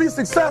you won't be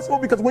successful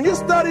because when you're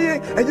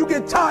studying and you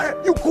get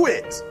tired, you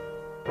quit.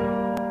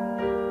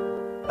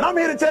 And I'm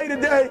here to tell you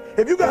today,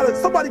 if you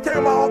somebody came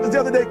to my office the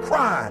other day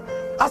crying.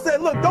 I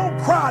said, look, don't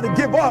cry to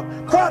give up,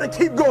 cry to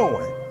keep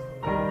going.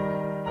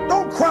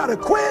 Don't cry to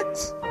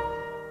quit.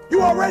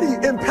 You already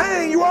in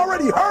pain, you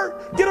already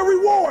hurt, get a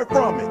reward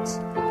from it.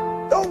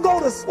 Don't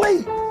go to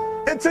sleep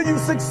until you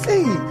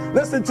succeed.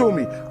 Listen to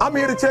me, I'm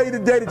here to tell you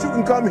today that you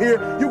can come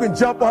here, you can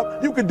jump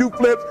up, you can do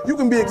flips, you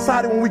can be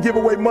excited when we give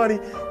away money,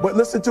 but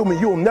listen to me,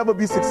 you will never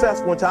be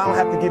successful until I don't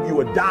have to give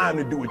you a dime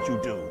to do what you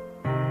do.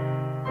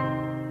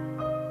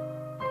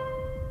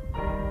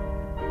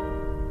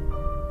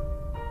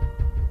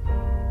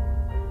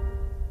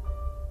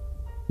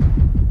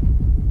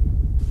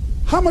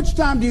 How much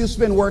time do you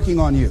spend working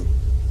on you?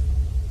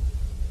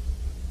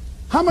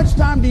 How much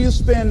time do you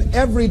spend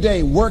every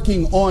day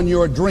working on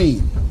your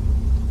dream?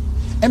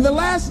 In the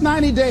last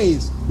 90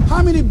 days,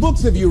 how many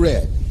books have you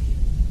read?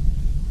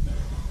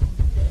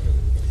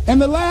 In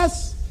the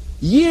last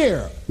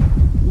year,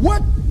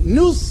 what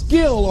new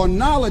skill or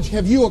knowledge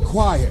have you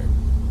acquired?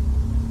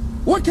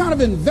 What kind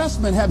of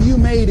investment have you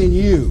made in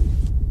you?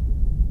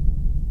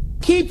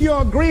 Keep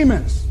your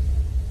agreements.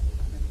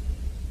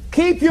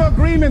 Keep your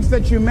agreements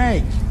that you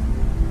make.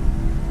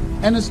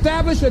 And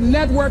establish a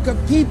network of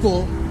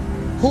people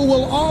who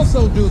will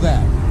also do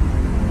that.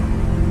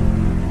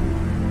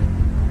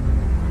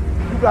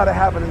 You gotta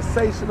have an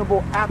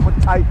insatiable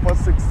appetite for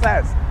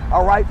success,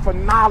 all right, for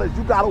knowledge.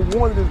 You gotta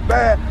want it as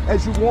bad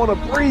as you wanna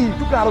breathe.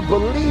 You gotta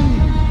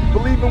believe.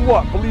 Believe in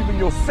what? Believe in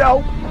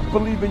yourself,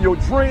 believe in your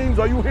dreams.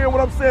 Are you hearing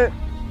what I'm saying?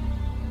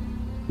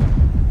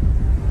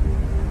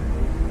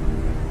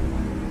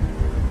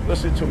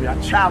 Listen to me, I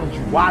challenge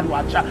you. Why do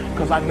I challenge?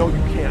 Because I know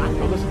you can't. I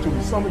know, listen to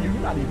me, some of you,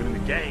 you're not even in the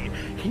game.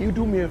 Can you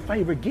do me a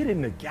favor? Get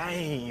in the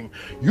game.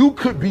 You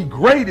could be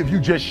great if you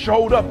just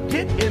showed up.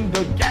 Get in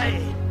the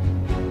game.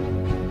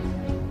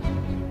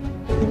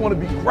 You want to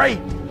be great.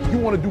 You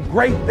want to do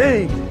great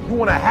things. You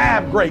want to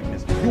have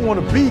greatness. You want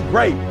to be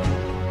great.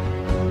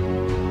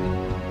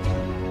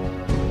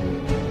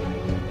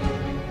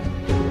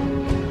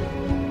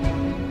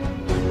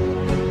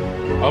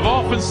 I've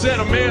often said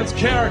a man's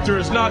character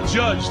is not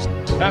judged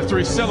after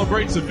he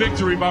celebrates a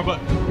victory, but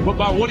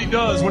by what he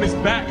does when his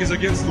back is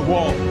against the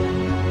wall.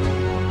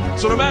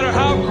 So no matter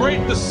how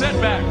great the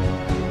setback,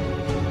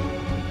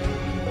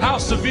 how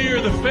severe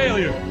the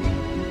failure,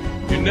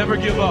 you never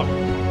give up.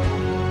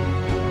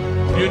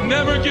 You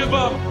never give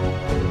up.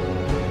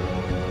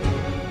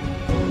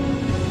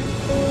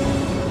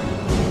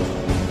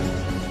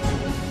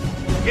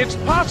 It's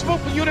possible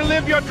for you to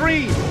live your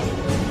dream.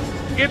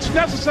 It's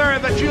necessary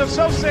that you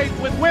associate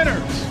with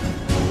winners,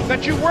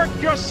 that you work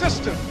your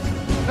system,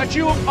 that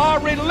you are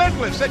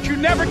relentless, that you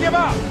never give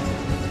up.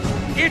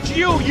 It's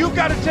you. You've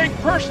got to take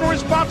personal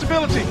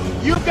responsibility.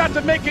 You've got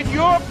to make it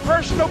your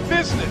personal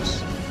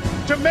business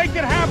to make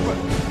it happen.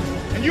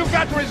 And you've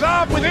got to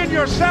resolve within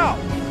yourself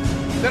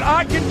that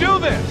I can do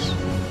this,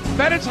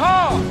 that it's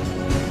hard,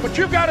 but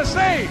you've got to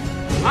say,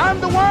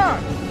 I'm the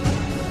one.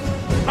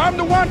 I'm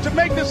the one to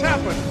make this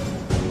happen.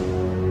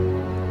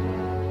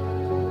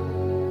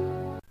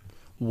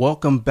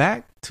 Welcome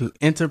back to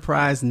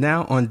Enterprise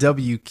Now on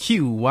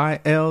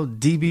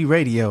WQYL-DB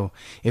Radio.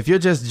 If you're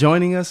just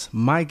joining us,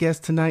 my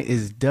guest tonight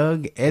is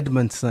Doug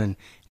Edmondson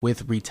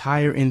with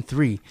Retire in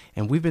 3.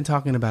 And we've been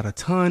talking about a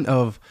ton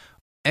of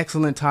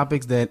excellent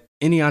topics that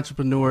any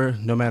entrepreneur,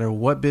 no matter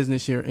what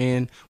business you're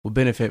in, will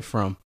benefit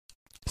from.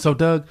 So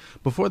Doug,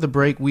 before the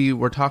break, we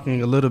were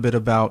talking a little bit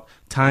about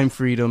time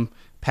freedom,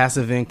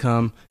 passive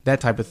income,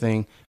 that type of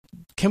thing.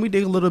 Can we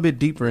dig a little bit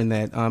deeper in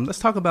that? Let's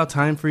talk about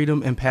time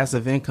freedom and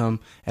passive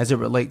income as it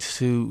relates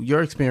to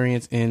your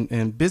experience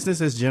in business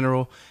in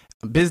general,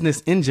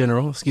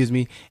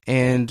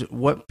 and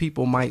what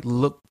people might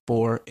look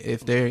for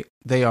if they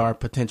are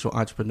potential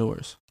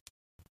entrepreneurs.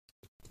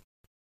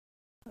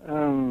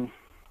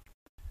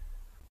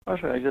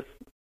 Actually,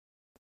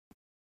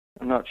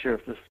 I'm not sure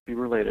if this be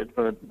related,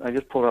 but I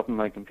just pulled up on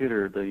my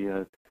computer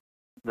the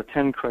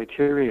 10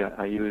 criteria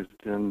I used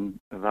in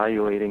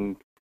evaluating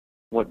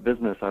what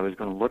business I was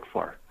going to look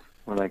for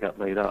when I got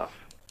laid off.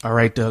 All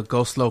right, Doug,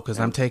 go slow because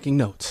I'm taking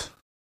notes.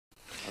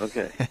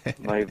 Okay.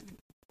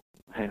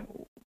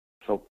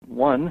 So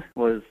one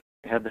was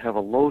had to have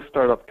a low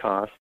startup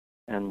cost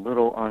and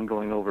little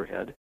ongoing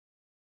overhead.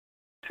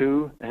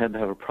 2, it had to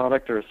have a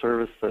product or a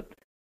service that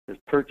is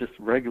purchased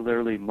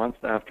regularly month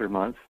after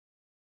month.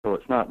 So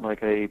it's not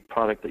like a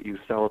product that you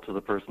sell to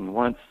the person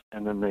once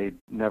and then they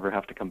never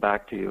have to come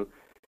back to you.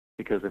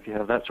 Because if you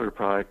have that sort of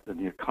product, then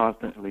you're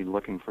constantly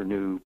looking for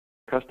new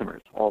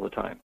customers all the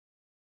time.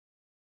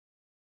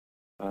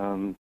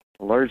 A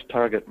large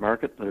target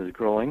market that is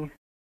growing,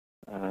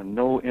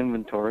 no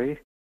inventory,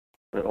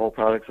 that all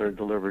products are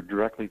delivered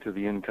directly to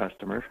the end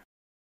customer.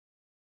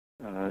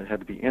 It had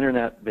to be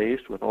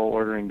internet-based with all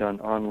ordering done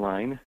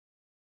online.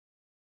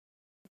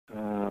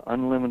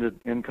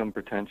 Unlimited income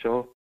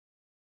potential.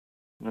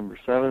 Number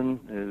 7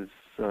 is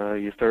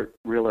you start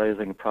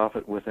realizing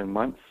profit within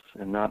months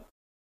and not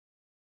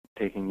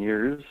taking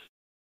years.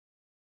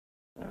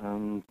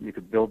 You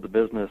could build the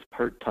business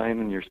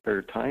part-time in your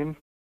spare time.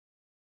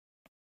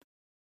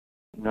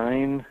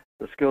 9,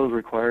 the skills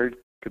required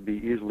could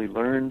be easily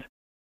learned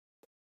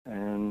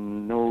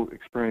and no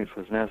experience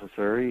was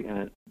necessary, and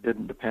it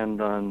didn't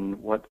depend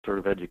on what sort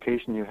of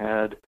education you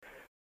had.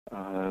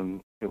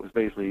 It was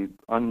basically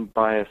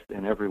unbiased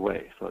in every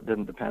way, so it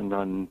didn't depend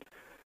on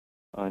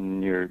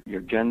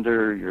your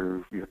gender,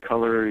 your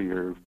color,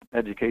 your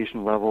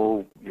education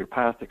level, your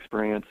past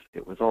experience.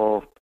 It was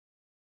all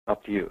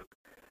up to you.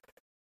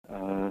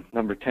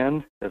 Number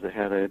 10 is it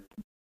had a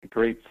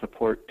great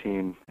support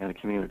team and a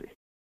community.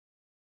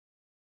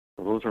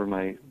 So those are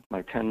my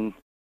 10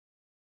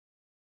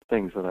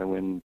 things that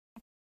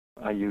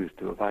I use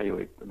to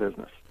evaluate the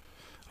business.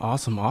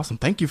 Awesome.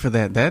 Thank you for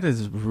that. That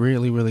is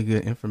really, really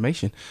good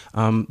information.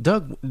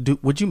 Doug,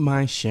 would you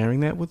mind sharing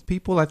that with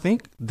people? I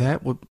think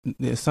that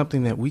is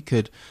something that we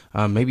could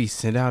maybe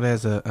send out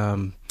as a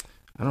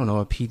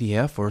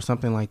PDF or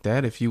something like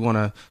that. If you want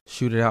to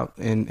shoot it out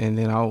and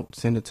then I'll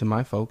send it to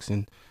my folks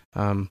and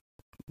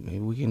maybe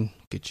we can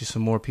get you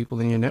some more people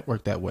in your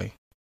network that way.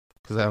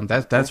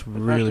 Because that's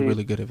really,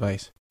 really good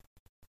advice.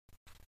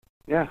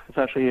 Yeah,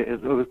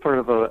 it was part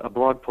of a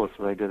blog post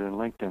that I did in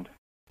LinkedIn.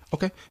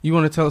 Okay. You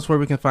want to tell us where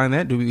we can find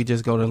that? Do we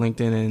just go to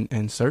LinkedIn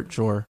and search,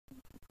 or?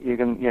 You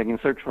can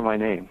search for my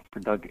name, for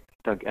Doug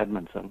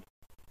Edmondson.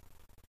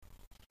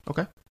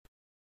 Okay.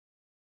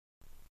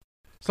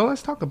 So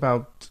let's talk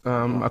about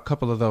a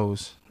couple of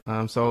those.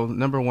 So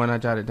number 1, I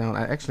jotted down.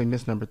 I actually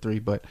missed number 3,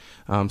 but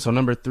so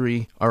number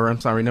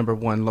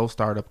 1, low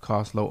startup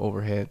cost, low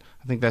overhead.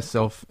 I think that's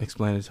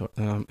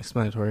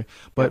self-explanatory.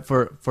 But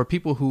for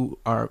people who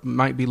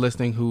might be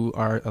listening who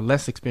are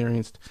less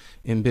experienced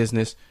in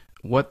business,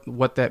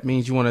 what that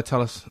means, you want to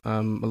tell us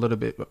a little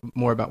bit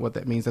more about what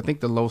that means? I think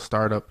the low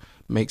startup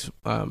makes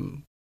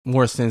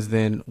more sense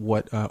than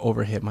what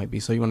overhead might be.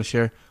 So you want to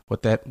share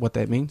what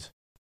that means?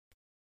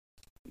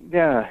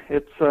 Yeah,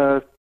 it's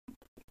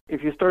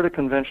if you start a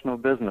conventional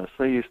business,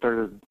 say you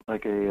started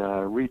like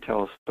a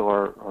retail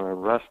store or a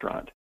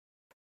restaurant,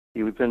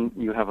 you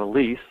have a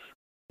lease,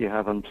 you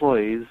have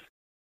employees,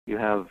 you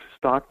have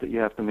stock that you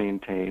have to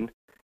maintain,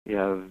 you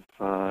have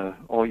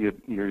all your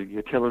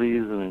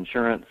utilities and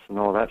insurance and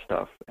all that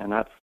stuff, and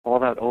that's all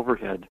that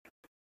overhead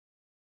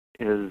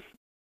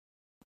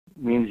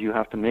means you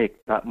have to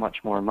make that much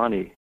more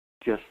money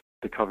just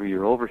to cover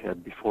your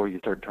overhead before you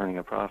start turning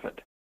a profit.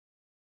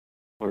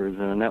 Whereas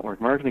in a network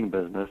marketing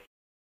business,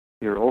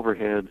 your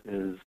overhead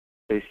is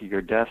basically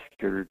your desk,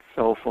 your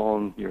cell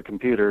phone, your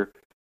computer,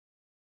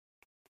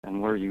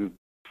 and where you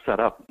set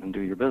up and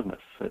do your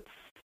business. It's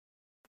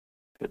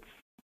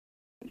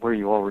where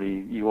you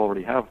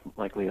already have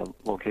likely a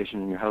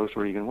location in your house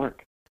where you can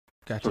work.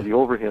 Gotcha. So the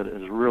overhead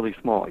is really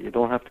small. You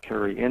don't have to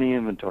carry any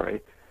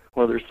inventory.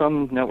 Well, there's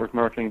some network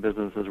marketing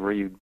businesses where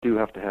you do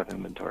have to have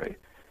inventory,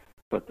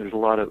 but there's a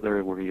lot out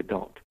there where you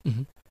don't.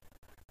 Mm-hmm.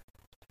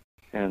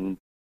 And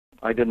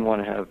I didn't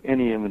want to have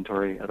any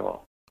inventory at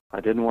all. I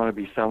didn't want to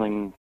be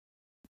selling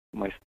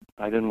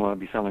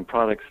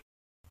products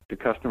to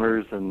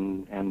customers,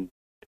 and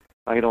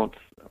I don't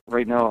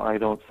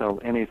sell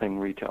anything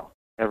retail.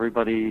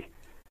 Everybody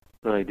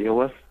that I deal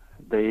with,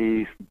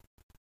 they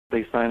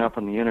sign up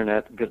on the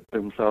internet, get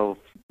themselves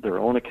their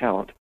own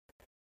account,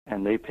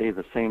 and they pay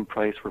the same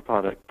price for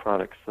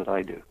products that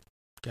I do.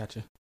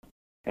 Gotcha.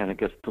 And it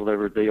gets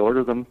delivered. They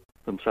order them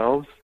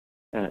themselves,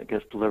 and it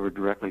gets delivered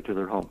directly to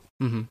their home.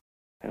 Mm-hmm.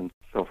 And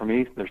so for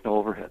me, there's no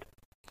overhead.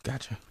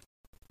 Gotcha.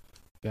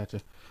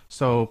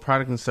 So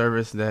product and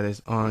service that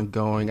is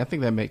ongoing, I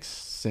think that makes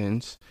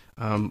sense.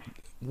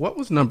 What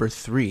was number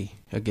 3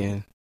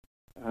 again?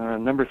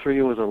 Number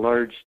 3 was a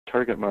large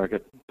target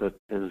market that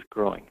is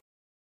growing.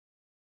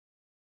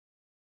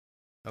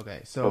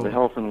 Okay, so the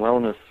health and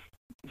wellness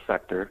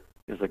sector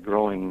is a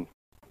growing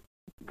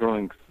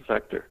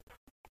sector.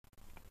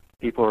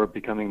 People are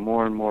becoming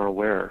more and more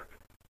aware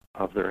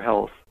of their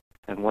health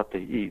and what they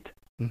eat,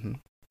 mm-hmm.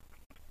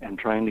 and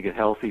trying to get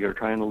healthy or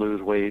trying to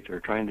lose weight or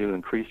trying to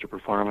increase their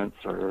performance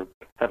or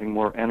having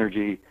more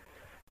energy,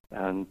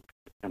 and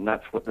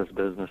that's what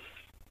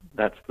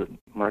that's the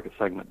market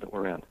segment that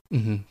we're in.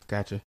 Mm-hmm.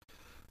 Gotcha.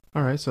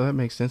 All right, so that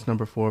makes sense.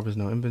 Number 4 was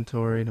no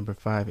inventory. Number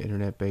 5,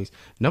 internet-based.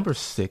 Number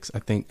 6, I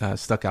think,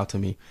 stuck out to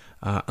me,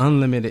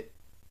 unlimited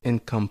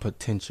income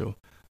potential.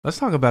 Let's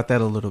talk about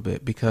that a little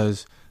bit,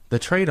 because the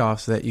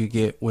trade-offs that you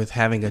get with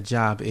having a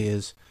job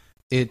is,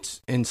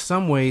 it's in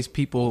some ways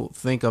people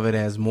think of it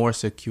as more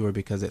secure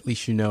because at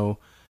least you know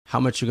how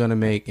much you're going to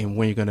make and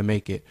when you're going to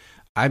make it.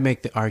 I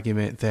make the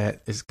argument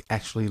that it's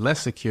actually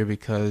less secure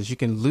because you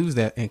can lose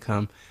that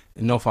income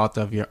and no fault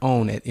of your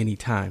own at any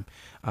time.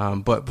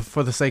 But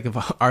for the sake of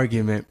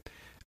argument,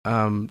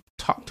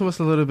 talk to us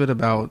a little bit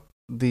about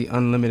the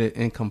unlimited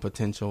income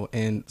potential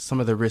and some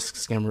of the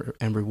risks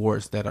and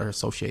rewards that are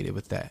associated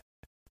with that.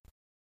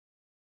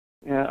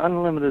 Yeah,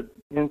 unlimited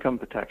income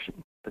potential.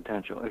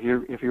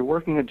 If you're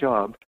working a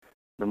job,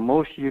 the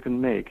most you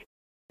can make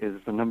is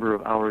the number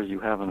of hours you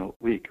have in a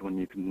week when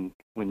you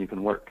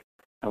can work.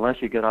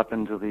 Unless you get up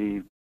into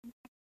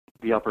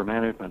the upper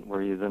management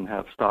where you then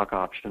have stock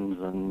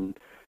options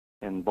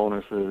and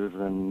bonuses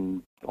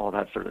and all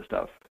that sort of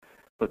stuff.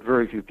 But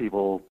very few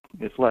people,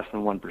 it's less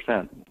than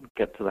 1%,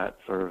 get to that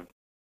sort of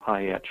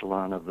high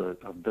echelon of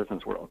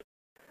business world.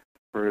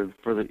 For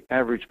the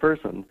average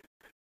person,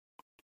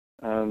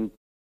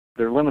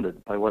 they're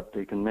limited by what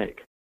they can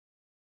make.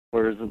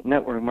 Whereas in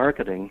network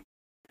marketing,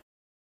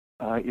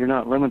 you're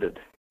not limited.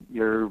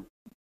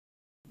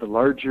 The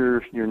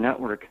larger your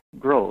network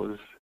grows,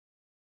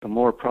 the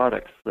more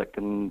products that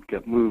can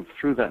get moved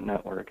through that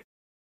network,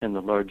 and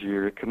the larger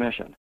your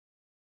commission.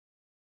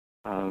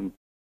 And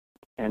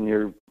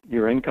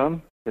your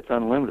income, it's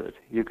unlimited.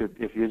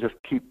 If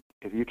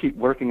you keep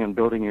working and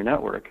building your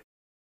network,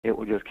 it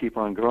will just keep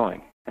on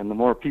growing. And the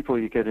more people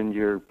you get into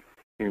your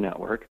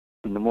network,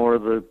 and the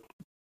more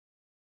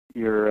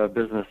your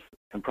business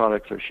and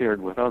products are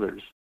shared with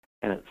others,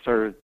 and it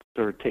sort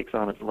of takes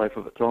on its life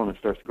of its own and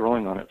starts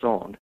growing on its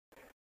own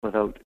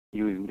without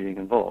you even being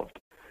involved.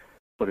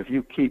 But if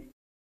you keep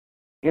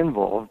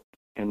involved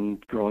in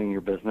growing your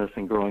business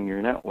and growing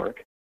your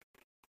network,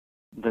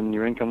 then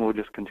your income will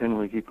just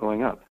continually keep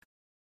going up.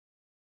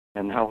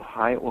 And how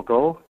high it will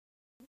go,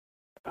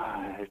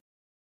 I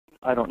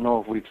don't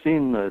know if we've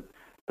seen the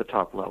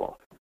top level.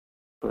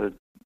 But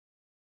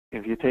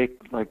if you take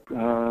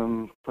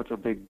what's a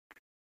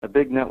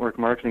big network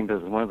marketing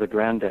business, one of the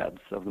granddads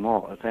of them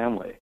all,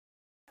 Amway,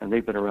 and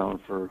they've been around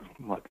for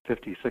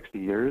 50, 60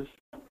 years,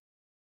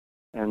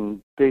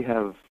 and they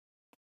have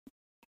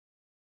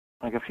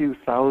like a few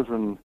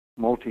thousand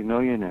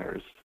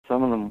multimillionaires,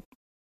 some of them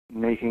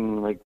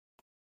making like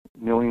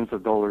millions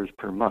of dollars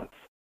per month.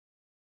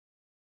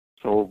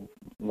 So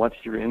what's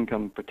your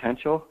income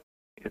potential?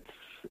 It's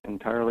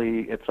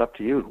up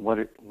to you.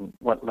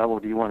 What level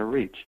do you want to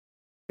reach?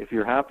 If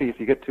you're happy, if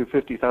you get to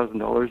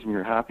 $50,000 and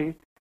you're happy,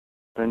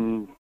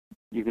 then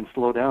you can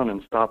slow down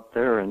and stop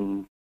there,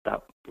 and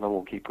that level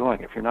will keep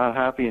going. If you're not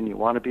happy and you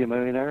want to be a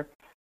millionaire,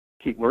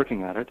 keep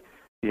working at it.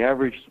 The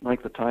average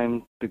length of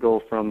time to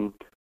go from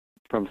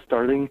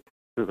starting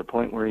to the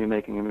point where you're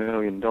making $1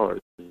 million,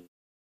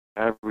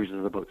 average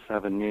is about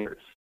 7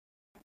 years.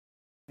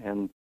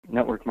 And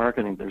network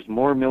marketing, there's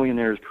more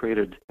millionaires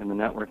created in the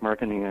network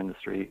marketing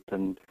industry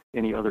than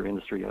any other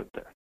industry out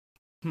there.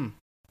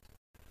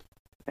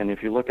 And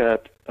if you look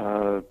at,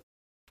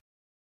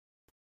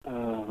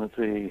 let's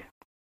see,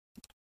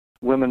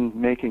 women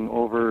making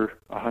over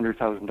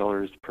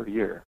 $100,000 per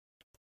year,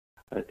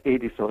 so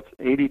it's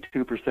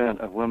 82%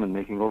 of women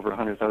making over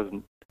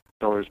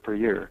 $100,000 per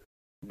year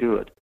do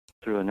it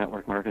through a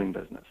network marketing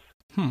business.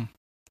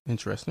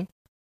 Interesting.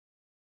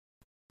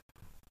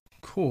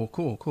 Cool.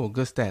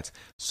 Good stats.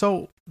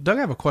 So, Doug,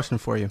 I have a question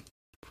for you.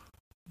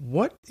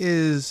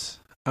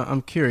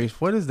 I'm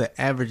curious, what is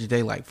the average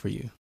day like for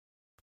you?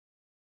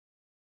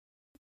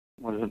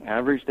 What is an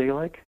average day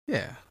like?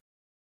 Yeah.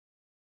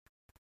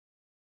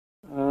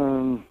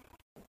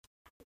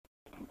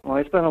 Well,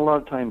 I spend a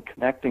lot of time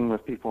connecting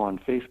with people on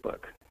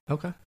Facebook.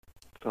 Okay.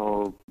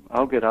 So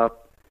I'll get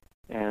up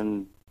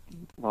and,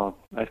 well,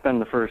 I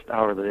spend the first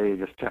hour of the day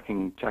just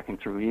checking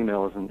through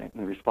emails and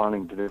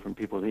responding to different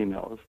people's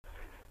emails.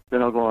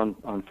 Then I'll go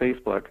on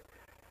Facebook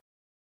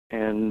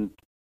and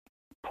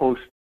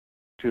post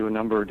to a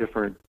number of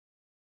different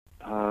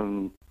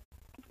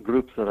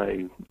groups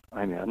that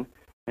I'm in.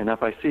 And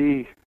if I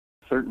see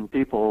certain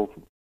people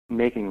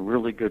making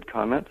really good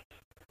comments,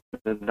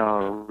 then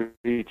I'll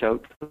reach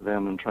out to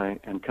them and try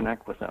and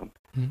connect with them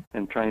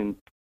and try and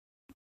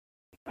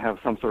have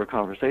some sort of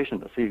conversation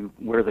to see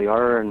where they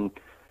are and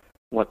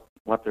what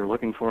they're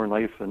looking for in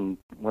life and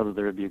whether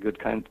they'd be a good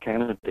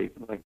candidate.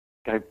 Like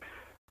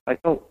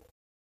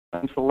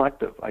I'm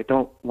selective. I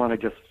don't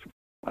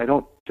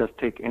just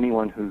take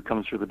anyone who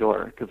comes through the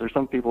door, because there's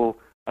some people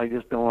I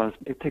just don't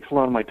want to. It takes a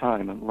lot of my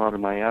time and a lot of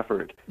my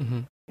effort.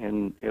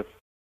 And if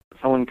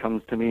someone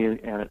comes to me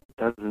and it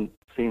doesn't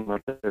seem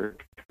like they're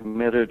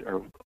committed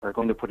or are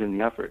going to put in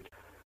the effort,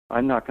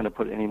 I'm not going to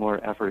put any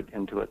more effort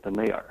into it than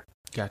they are.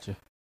 Gotcha.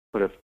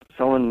 But if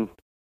someone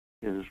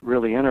is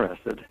really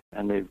interested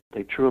and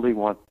they truly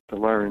want to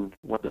learn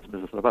what this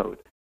business is about,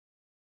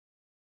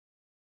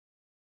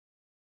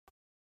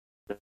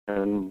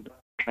 and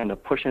trying to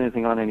push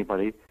anything on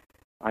anybody,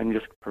 I'm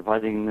just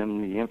providing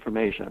them the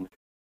information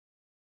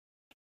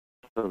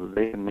so that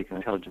they can make an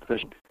intelligent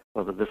decision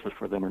whether this is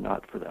for them or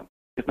not for them.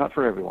 It's not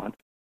for everyone,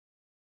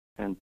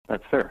 and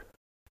that's fair.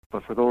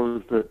 But for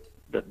those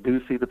that do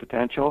see the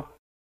potential,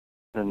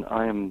 then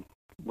I am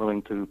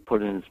willing to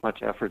put in as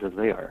much effort as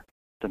they are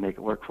to make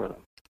it work for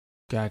them.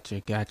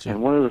 Gotcha.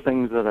 And one of the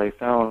things that I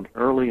found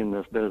early in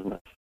this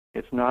business,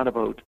 it's not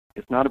about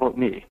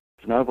me.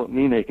 It's not about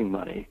me making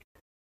money.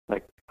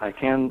 Like I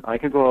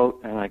could go out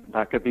and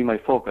that could be my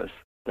focus,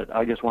 that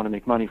I just want to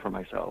make money for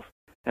myself.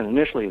 And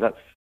initially that's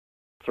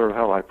sort of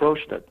how I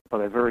approached it, but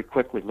I very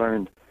quickly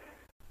learned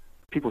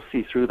people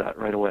see through that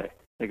right away.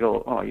 They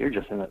go, oh, you're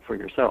just in it for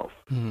yourself.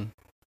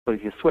 But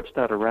if you switch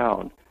that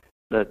around,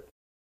 that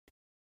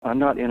I'm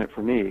not in it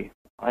for me,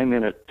 I'm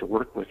in it to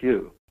work with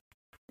you,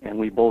 and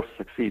we both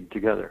succeed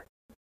together.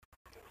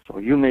 So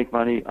you make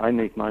money, I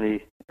make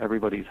money,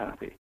 everybody's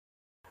happy.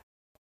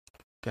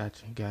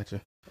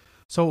 Gotcha.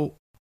 So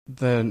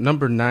the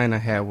number 9 I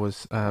had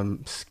was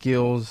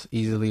skills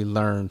easily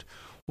learned.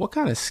 What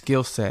kind of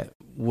skill set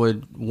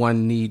would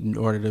one need in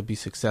order to be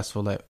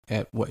successful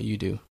at what you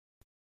do?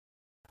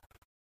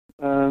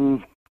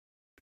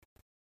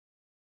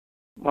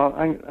 Well,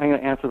 I'm going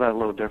to answer that a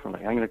little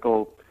differently. I'm going to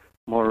go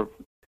more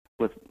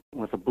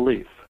with a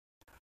belief.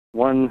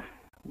 One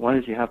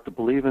is you have to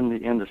believe in the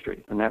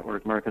industry, the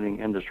network marketing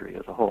industry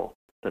as a whole,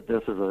 that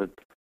this is a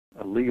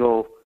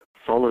legal,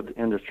 solid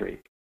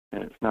industry,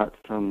 and it's not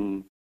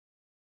some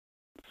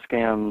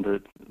scam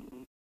that,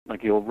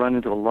 like, you'll run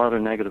into a lot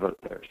of negative out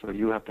there. So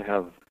you have to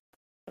have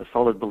a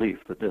solid belief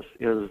that this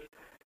is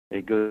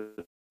a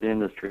good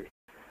industry.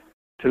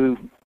 2,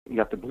 you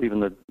have to believe in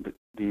the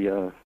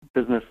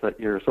business that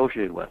you're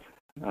associated with.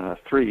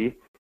 3, you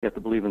have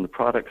to believe in the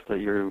products that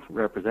you're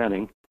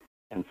representing.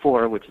 And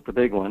 4, which is the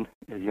big one,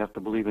 is you have to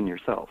believe in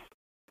yourself.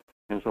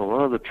 And so a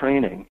lot of the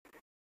training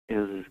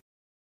is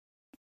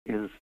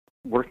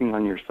working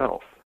on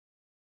yourself.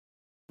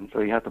 And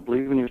so you have to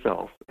believe in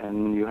yourself,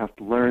 and you have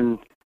to learn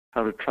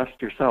how to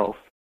trust yourself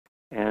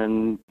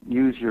and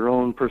use your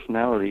own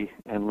personality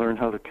and learn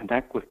how to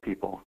connect with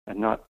people and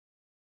not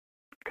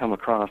come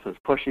across as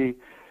pushy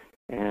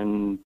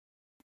and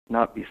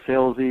not be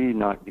salesy,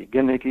 not be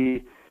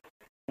gimmicky,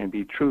 and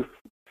be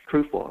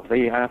truthful. If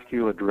they ask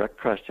you a direct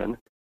question,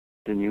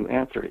 then you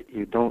answer it.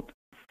 You don't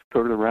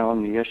skirt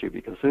around the issue,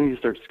 because as soon as you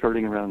start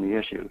skirting around the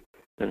issue,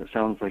 then it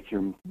sounds like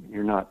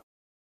you're not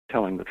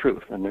telling the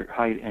truth, and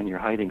you're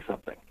hiding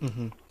something.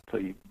 So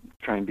you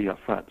try and be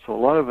upfront. So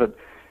a lot of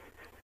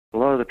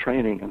the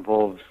training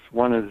involves,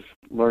 1 is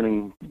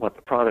learning what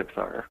the products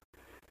are,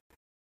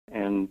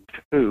 and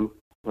 2,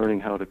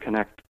 learning how to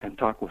connect and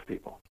talk with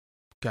people.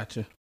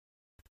 Gotcha.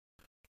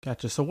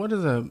 So what's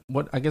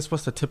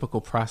the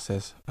typical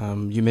process?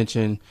 You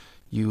mentioned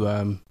you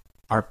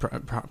are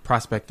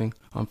prospecting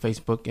on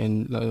Facebook,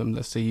 and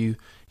let's say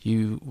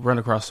you run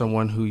across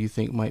someone who you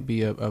think might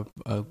be a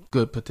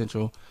good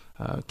potential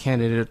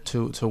candidate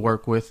to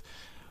work with.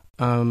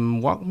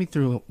 Walk me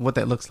through what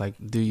that looks like.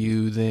 Do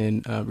you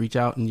then reach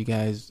out and you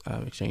guys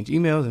exchange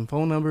emails and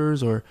phone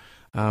numbers, or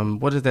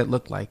what does that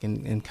look like?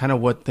 And kind of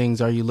what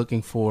things are you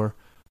looking for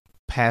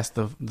past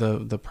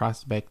the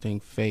prospecting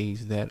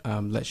phase that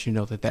lets you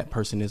know that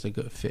person is a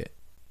good fit?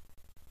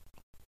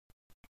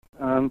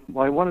 Well,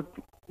 I wanted,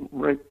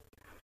 right,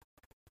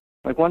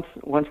 like once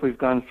we've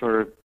gone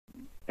for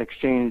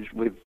exchanged.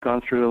 We've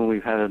gone through and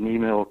we've had an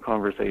email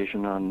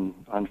conversation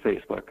on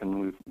Facebook,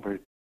 and we're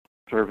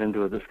sort of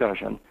into a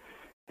discussion.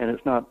 And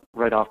it's not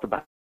right off the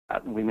bat.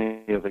 We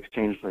may have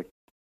exchanged 8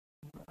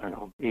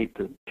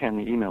 to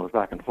 10 emails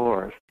back and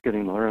forth,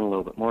 getting to learn a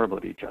little bit more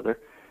about each other.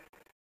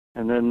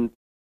 And then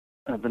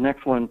the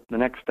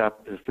next step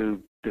is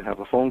to have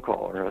a phone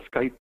call or a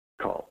Skype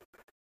call.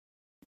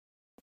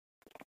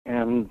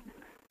 And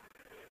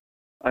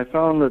I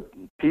found that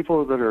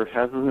people that are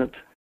hesitant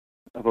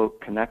about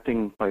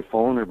connecting by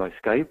phone or by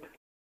Skype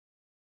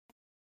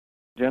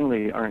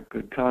generally aren't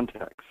good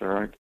contacts or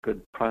aren't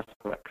good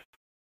prospects,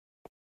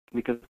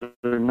 because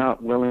they're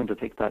not willing to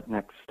take that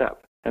next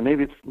step. And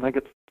maybe it's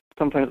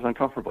sometimes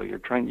uncomfortable. You're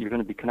going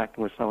to be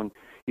connecting with someone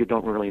you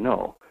don't really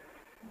know.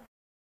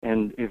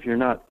 And if you're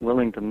not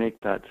willing to make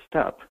that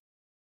step,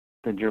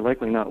 then you're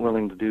likely not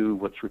willing to do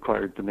what's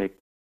required to make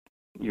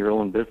your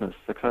own business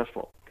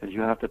successful, because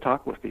you have to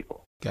talk with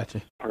people.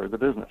 Gotcha. Part of the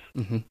business.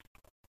 Mm-hmm.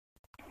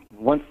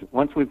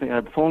 Once we've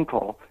had the phone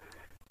call,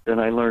 then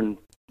I'll learn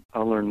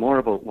more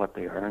about what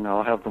they are, and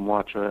I'll have them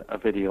watch a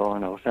video,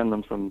 and I'll send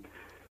them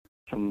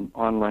some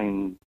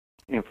online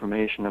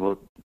information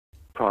about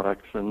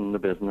products and the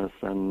business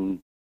and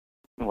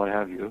what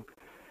have you.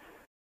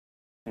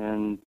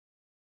 And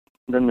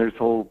then there's a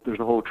whole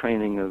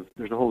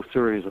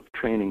series of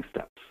training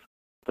steps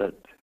that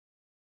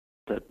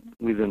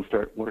we then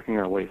start working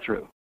our way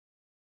through.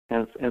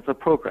 And it's a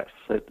progress.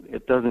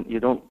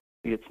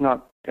 It's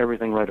not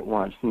everything right at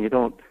once, and you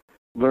don't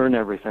learn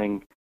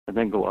everything and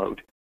then go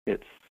out.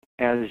 It's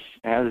as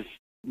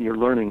you're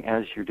learning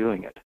as you're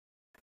doing it.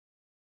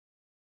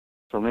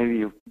 So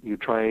maybe you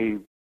try.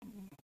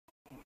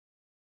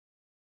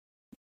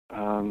 I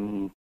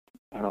don't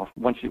know.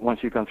 Once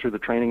you've gone through the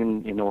training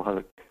and you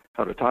know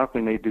how to talk,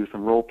 we may do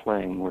some role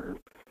playing where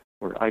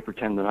I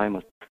pretend that I'm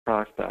a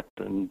prospect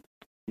and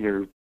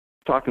you're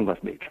talking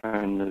with me,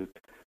 trying to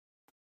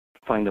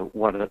find out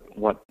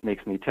what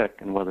makes me tick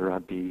and whether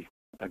I'd be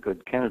a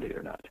good candidate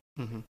or not.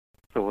 Mm-hmm.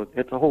 So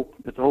it's a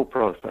whole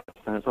process,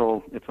 and it's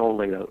all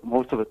laid out.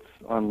 Most of it's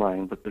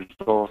online, but there's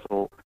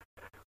also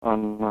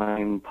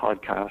online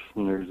podcasts,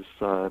 and there's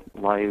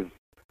live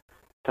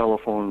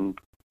telephone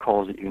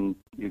calls that you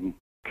can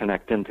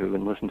connect into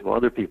and listen to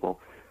other people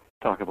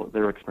talk about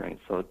their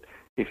experience. So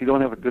if you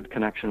don't have a good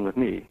connection with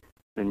me,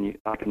 then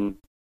I can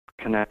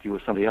connect you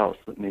with somebody else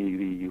that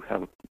maybe you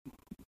have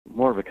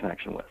more of a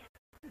connection with.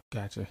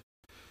 Gotcha.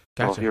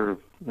 So if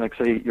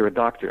say you're a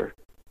doctor,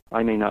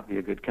 I may not be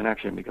a good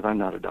connection because I'm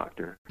not a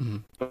doctor, mm-hmm.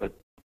 but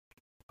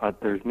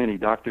there's many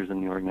doctors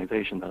in the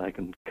organization that I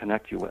can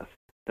connect you with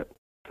that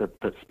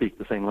speak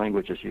the same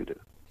language as you do.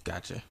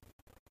 Gotcha.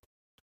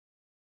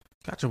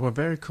 Well,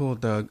 very cool,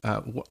 Doug.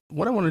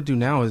 What I want to do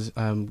now is,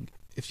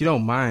 if you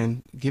don't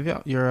mind, give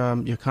out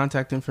your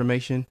contact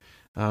information.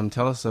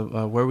 Tell us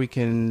where we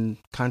can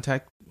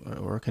contact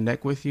or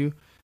connect with you,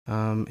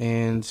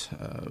 and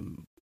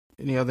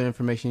any other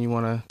information you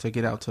want to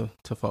get out to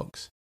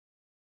folks.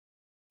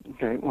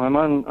 Okay. Well, I'm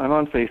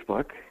on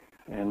Facebook,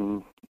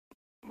 and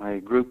my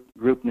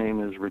group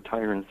name is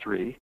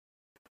Retire-in-3,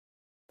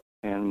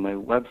 and my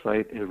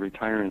website is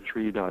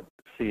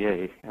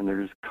retire-in3.ca, and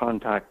there's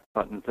contact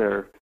buttons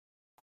there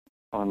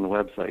on the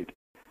website,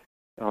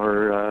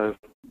 or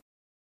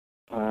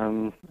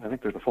I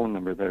think there's a phone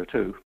number there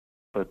too.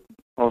 But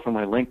also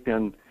my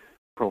LinkedIn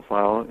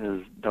profile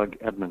is Doug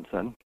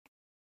Edmondson,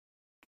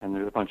 and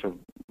there's a bunch of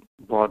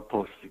blog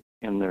posts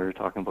in there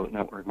talking about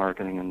network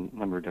marketing and a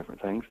number of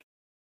different things.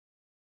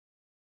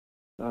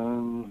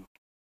 I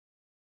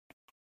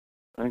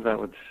think that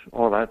would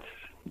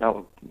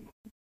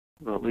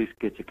at least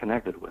get you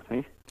connected with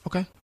me.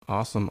 Okay.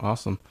 Awesome.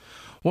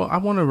 Well, I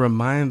want to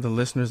remind the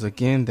listeners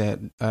again that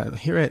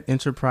here at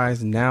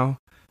Enterprise Now,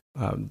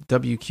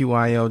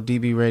 WQIL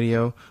DB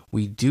Radio,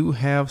 we do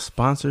have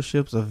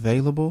sponsorships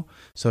available.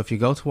 So if you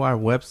go to our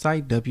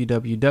website,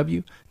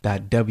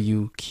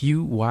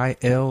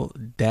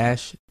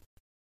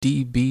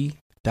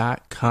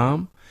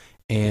 www.wqil-db.com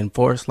and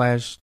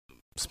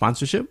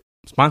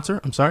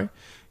 /sponsor,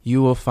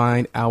 you will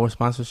find our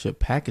sponsorship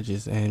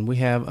packages, and we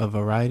have a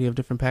variety of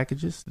different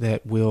packages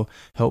that will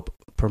help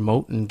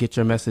promote and get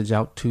your message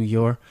out to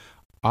your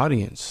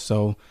audience.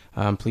 So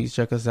please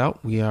check us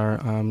out. We are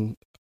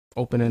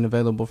open and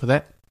available for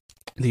that.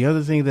 The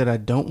other thing that I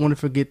don't want to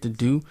forget to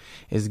do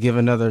is give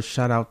another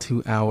shout out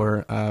to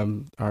our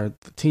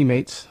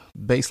teammates,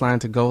 Baseline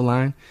to Goal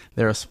Line.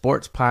 They're a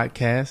sports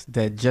podcast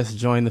that just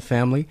joined the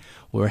family.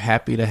 We're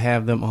happy to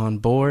have them on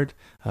board.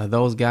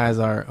 Those guys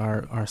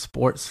are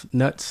sports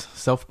nuts,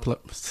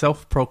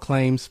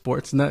 self-proclaimed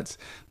sports nuts.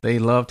 They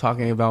love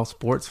talking about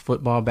sports,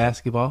 football,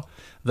 basketball,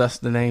 thus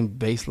the name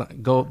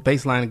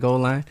Baseline to Goal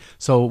Line.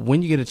 So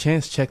when you get a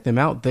chance, check them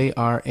out. They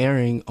are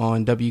airing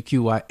on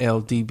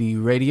WQIL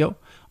DB Radio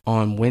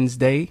on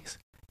Wednesdays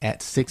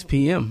at 6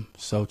 p.m.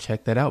 So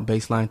check that out.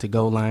 Baseline to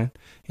Goal Line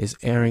is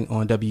airing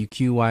on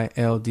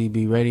WQIL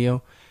DB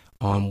Radio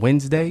on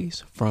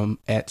Wednesdays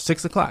at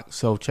 6 o'clock.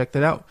 So check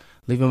that out.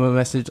 Leave them a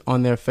message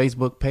on their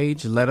Facebook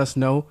page. Let us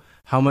know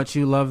how much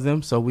you love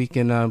them, so we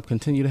can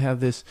continue to have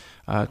this,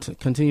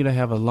 continue to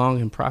have a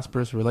long and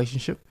prosperous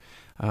relationship.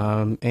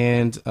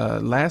 And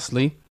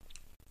lastly,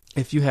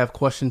 if you have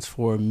questions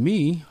for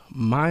me,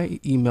 my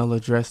email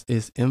address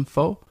is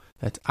info,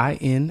 that's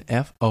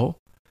INFO,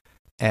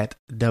 at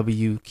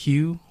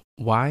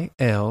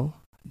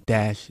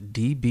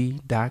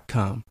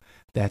WQYL-DB.com.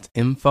 That's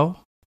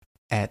info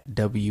at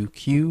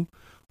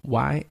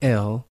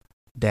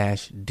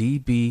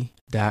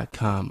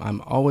WQYL-DB.com.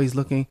 I'm always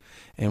looking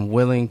and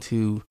willing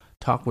to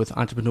talk with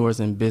entrepreneurs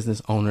and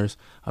business owners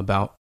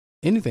about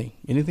anything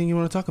you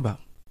want to talk about.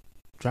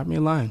 Drop me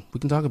a line. We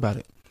can talk about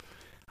it.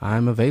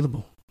 I'm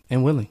available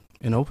and willing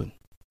and open.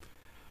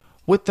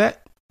 With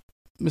that,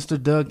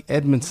 Mr. Doug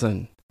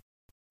Edmondson,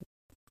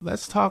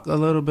 let's talk a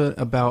little bit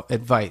about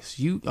advice.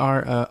 You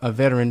are a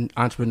veteran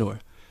entrepreneur.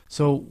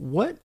 So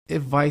what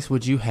advice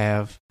would you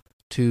have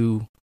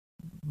to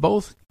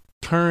both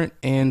current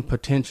and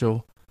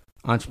potential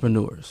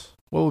entrepreneurs?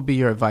 What would be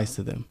your advice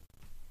to them?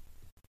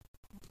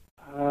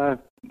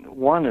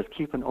 One is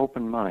keep an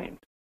open mind.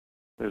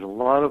 There's a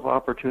lot of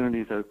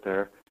opportunities out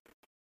there,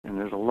 and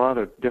there's a lot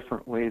of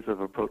different ways of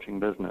approaching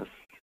business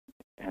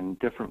and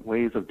different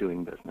ways of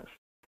doing business.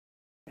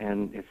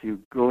 And if you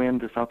go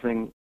into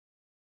something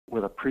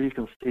with a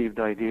preconceived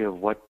idea of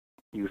what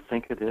you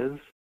think it is,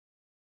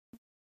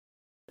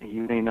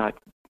 you may not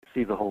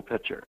see the whole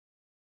picture.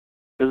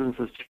 Business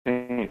has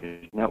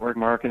changed. Network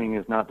marketing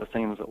is not the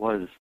same as it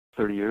was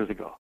 30 years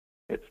ago.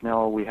 It's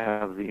now we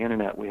have the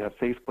internet, we have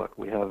Facebook,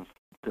 we have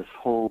this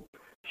whole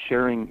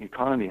sharing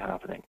economy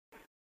happening.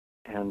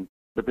 And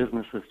the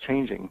business is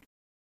changing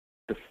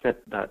to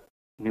fit that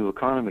new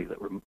economy that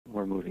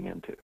we're moving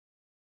into.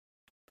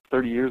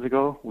 30 years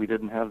ago, we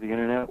didn't have the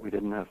internet, we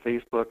didn't have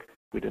Facebook,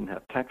 we didn't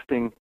have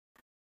texting,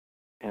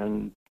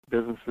 and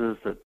businesses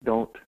that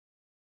don't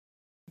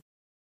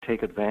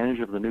take advantage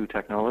of the new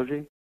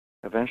technology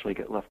eventually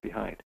get left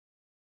behind.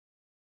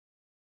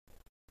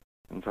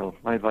 And so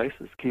my advice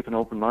is keep an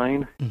open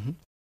mind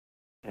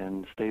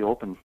and stay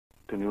open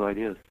to new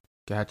ideas.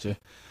 Gotcha.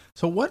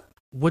 So what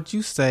would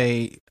you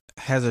say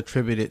has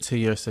attributed to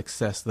your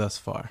success thus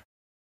far?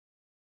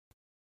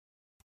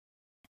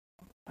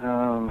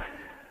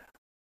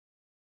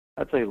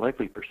 I'd say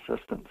likely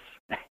persistence.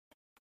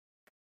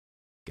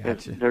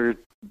 Gotcha.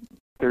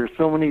 There's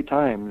so many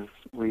times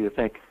where you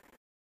think,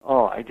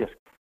 oh, I just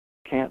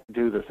can't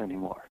do this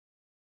anymore.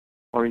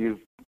 Or you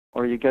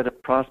get a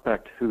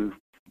prospect who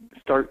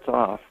starts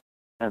off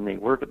and they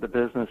work at the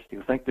business,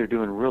 you think they're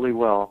doing really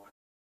well,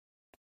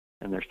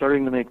 and they're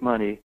starting to make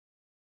money,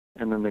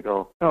 and then they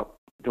go, oh,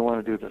 don't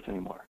want to do this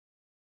anymore.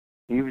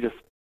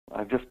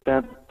 I've just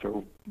spent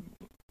through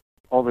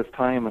all this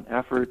time and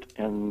effort,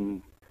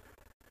 and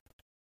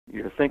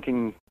you're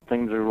thinking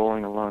things are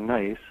rolling along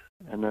nice,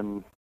 and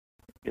then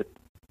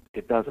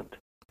it doesn't.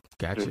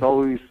 Gotcha. There's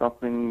always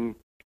something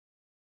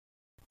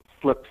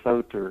flips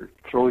out or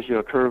throws you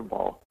a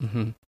curveball,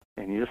 and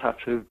you just have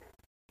to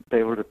be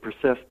able to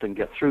persist and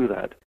get through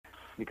that,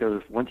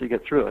 because once you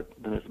get through it,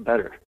 then it's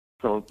better.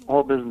 So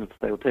all business,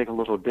 they'll take a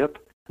little dip,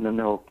 and then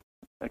they'll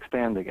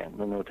expand again.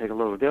 Then they'll take a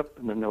little dip,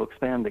 and then they'll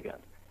expand again.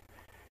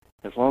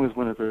 As long as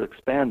when it's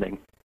expanding,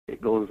 it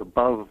goes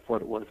above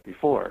what it was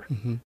before,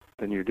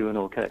 then you're doing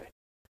okay.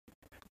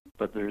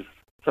 But there's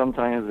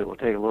sometimes it will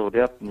take a little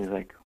dip, and you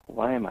think,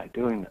 why am I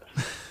doing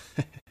this?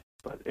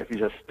 But if you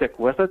just stick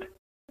with it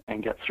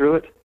and get through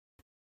it,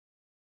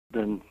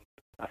 then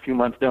a few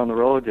months down the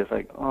road, you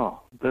think, oh,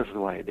 this is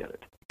why I did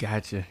it.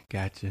 Gotcha.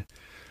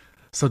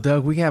 So,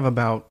 Doug, we have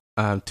about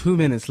 2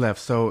 minutes left.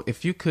 So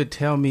if you could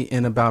tell me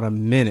in about a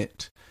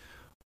minute,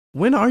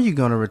 when are you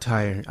going to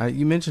retire?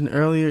 You mentioned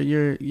earlier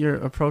you're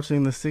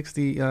approaching the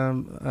 60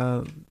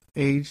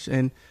 age,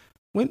 and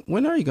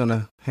when are you going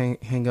to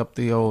hang up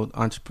the old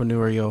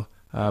entrepreneurial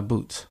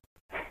boots?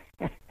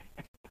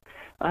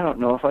 I don't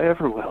know if I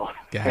ever will.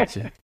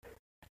 Gotcha.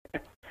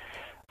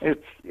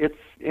 It's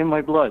in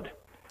my blood,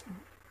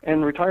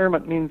 and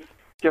retirement means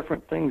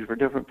different things for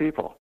different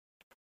people.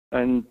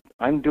 And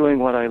I'm doing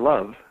what I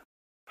love,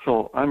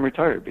 so I'm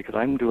retired because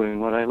I'm doing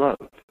what I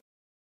love.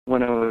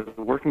 When I was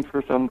working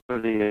for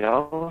somebody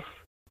else,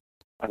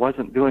 I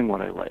wasn't doing what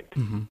I liked.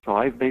 So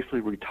I basically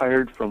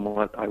retired from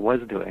what I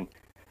was doing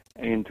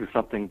into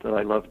something that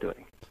I love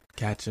doing.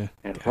 Gotcha.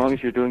 And as long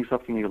as you're doing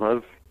something you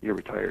love, you're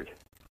retired.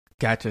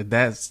 Gotcha.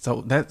 That's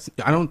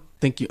I don't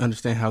think you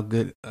understand how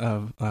good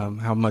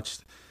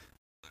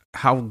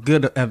how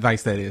good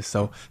advice that is.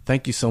 So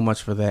thank you so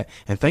much for that.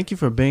 And thank you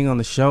for being on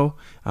the show.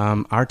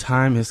 Our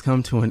time has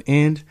come to an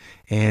end.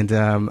 And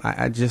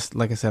I just,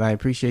 like I said, I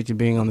appreciate you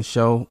being on the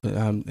show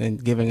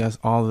and giving us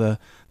all the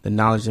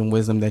knowledge and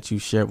wisdom that you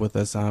shared with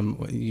us.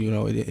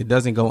 It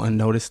doesn't go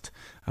unnoticed.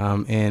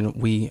 And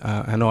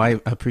I know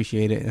I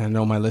appreciate it, and I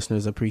know my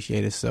listeners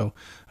appreciate it. So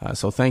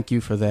thank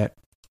you for that.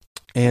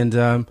 And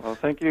well,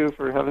 thank you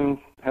for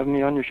having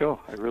me on your show.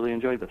 I really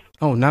enjoyed this.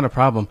 Oh, not a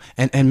problem.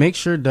 And make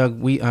sure,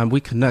 Doug, we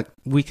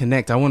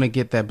connect. I want to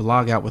get that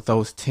blog out with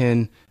those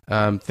 10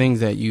 things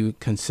that you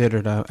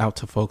considered out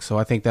to folks. So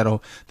I think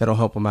that'll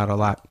help them out a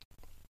lot.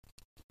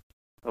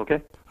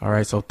 Okay. All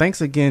right. So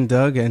thanks again,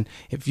 Doug. And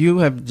if you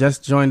have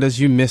just joined us,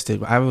 you missed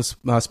it. I was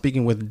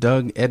speaking with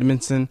Doug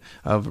Edmondson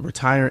of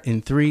Retire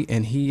in 3,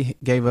 and he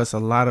gave us a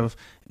lot of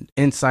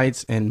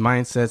insights and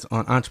mindsets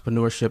on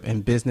entrepreneurship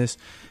and business.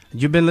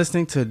 You've been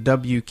listening to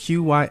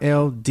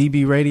WQYL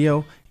DB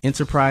Radio,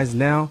 Enterprise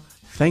Now.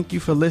 Thank you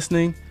for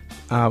listening.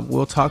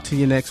 We'll talk to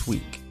you next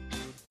week.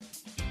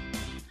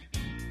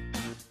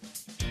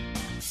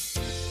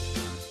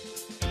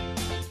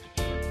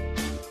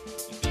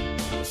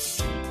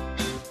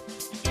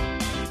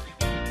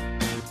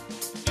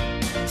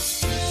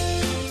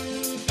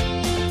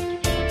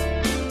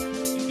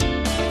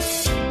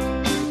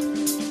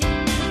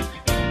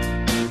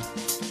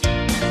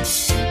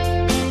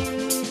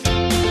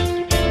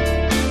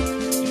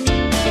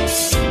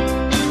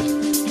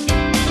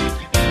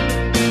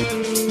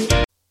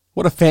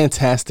 What a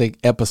fantastic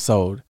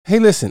episode. Hey,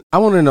 listen, I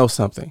want to know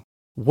something.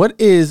 What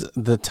is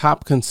the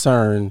top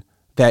concern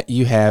that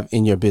you have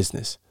in your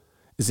business?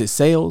 Is it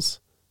sales?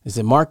 Is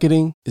it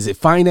marketing? Is it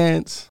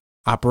finance?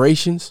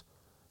 Operations?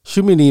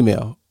 Shoot me an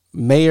email,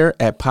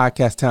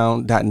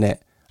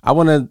 mayor@podcasttown.net. I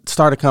want to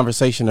start a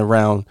conversation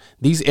around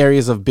these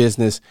areas of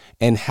business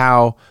and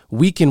how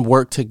we can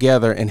work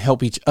together and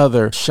help each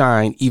other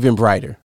shine even brighter.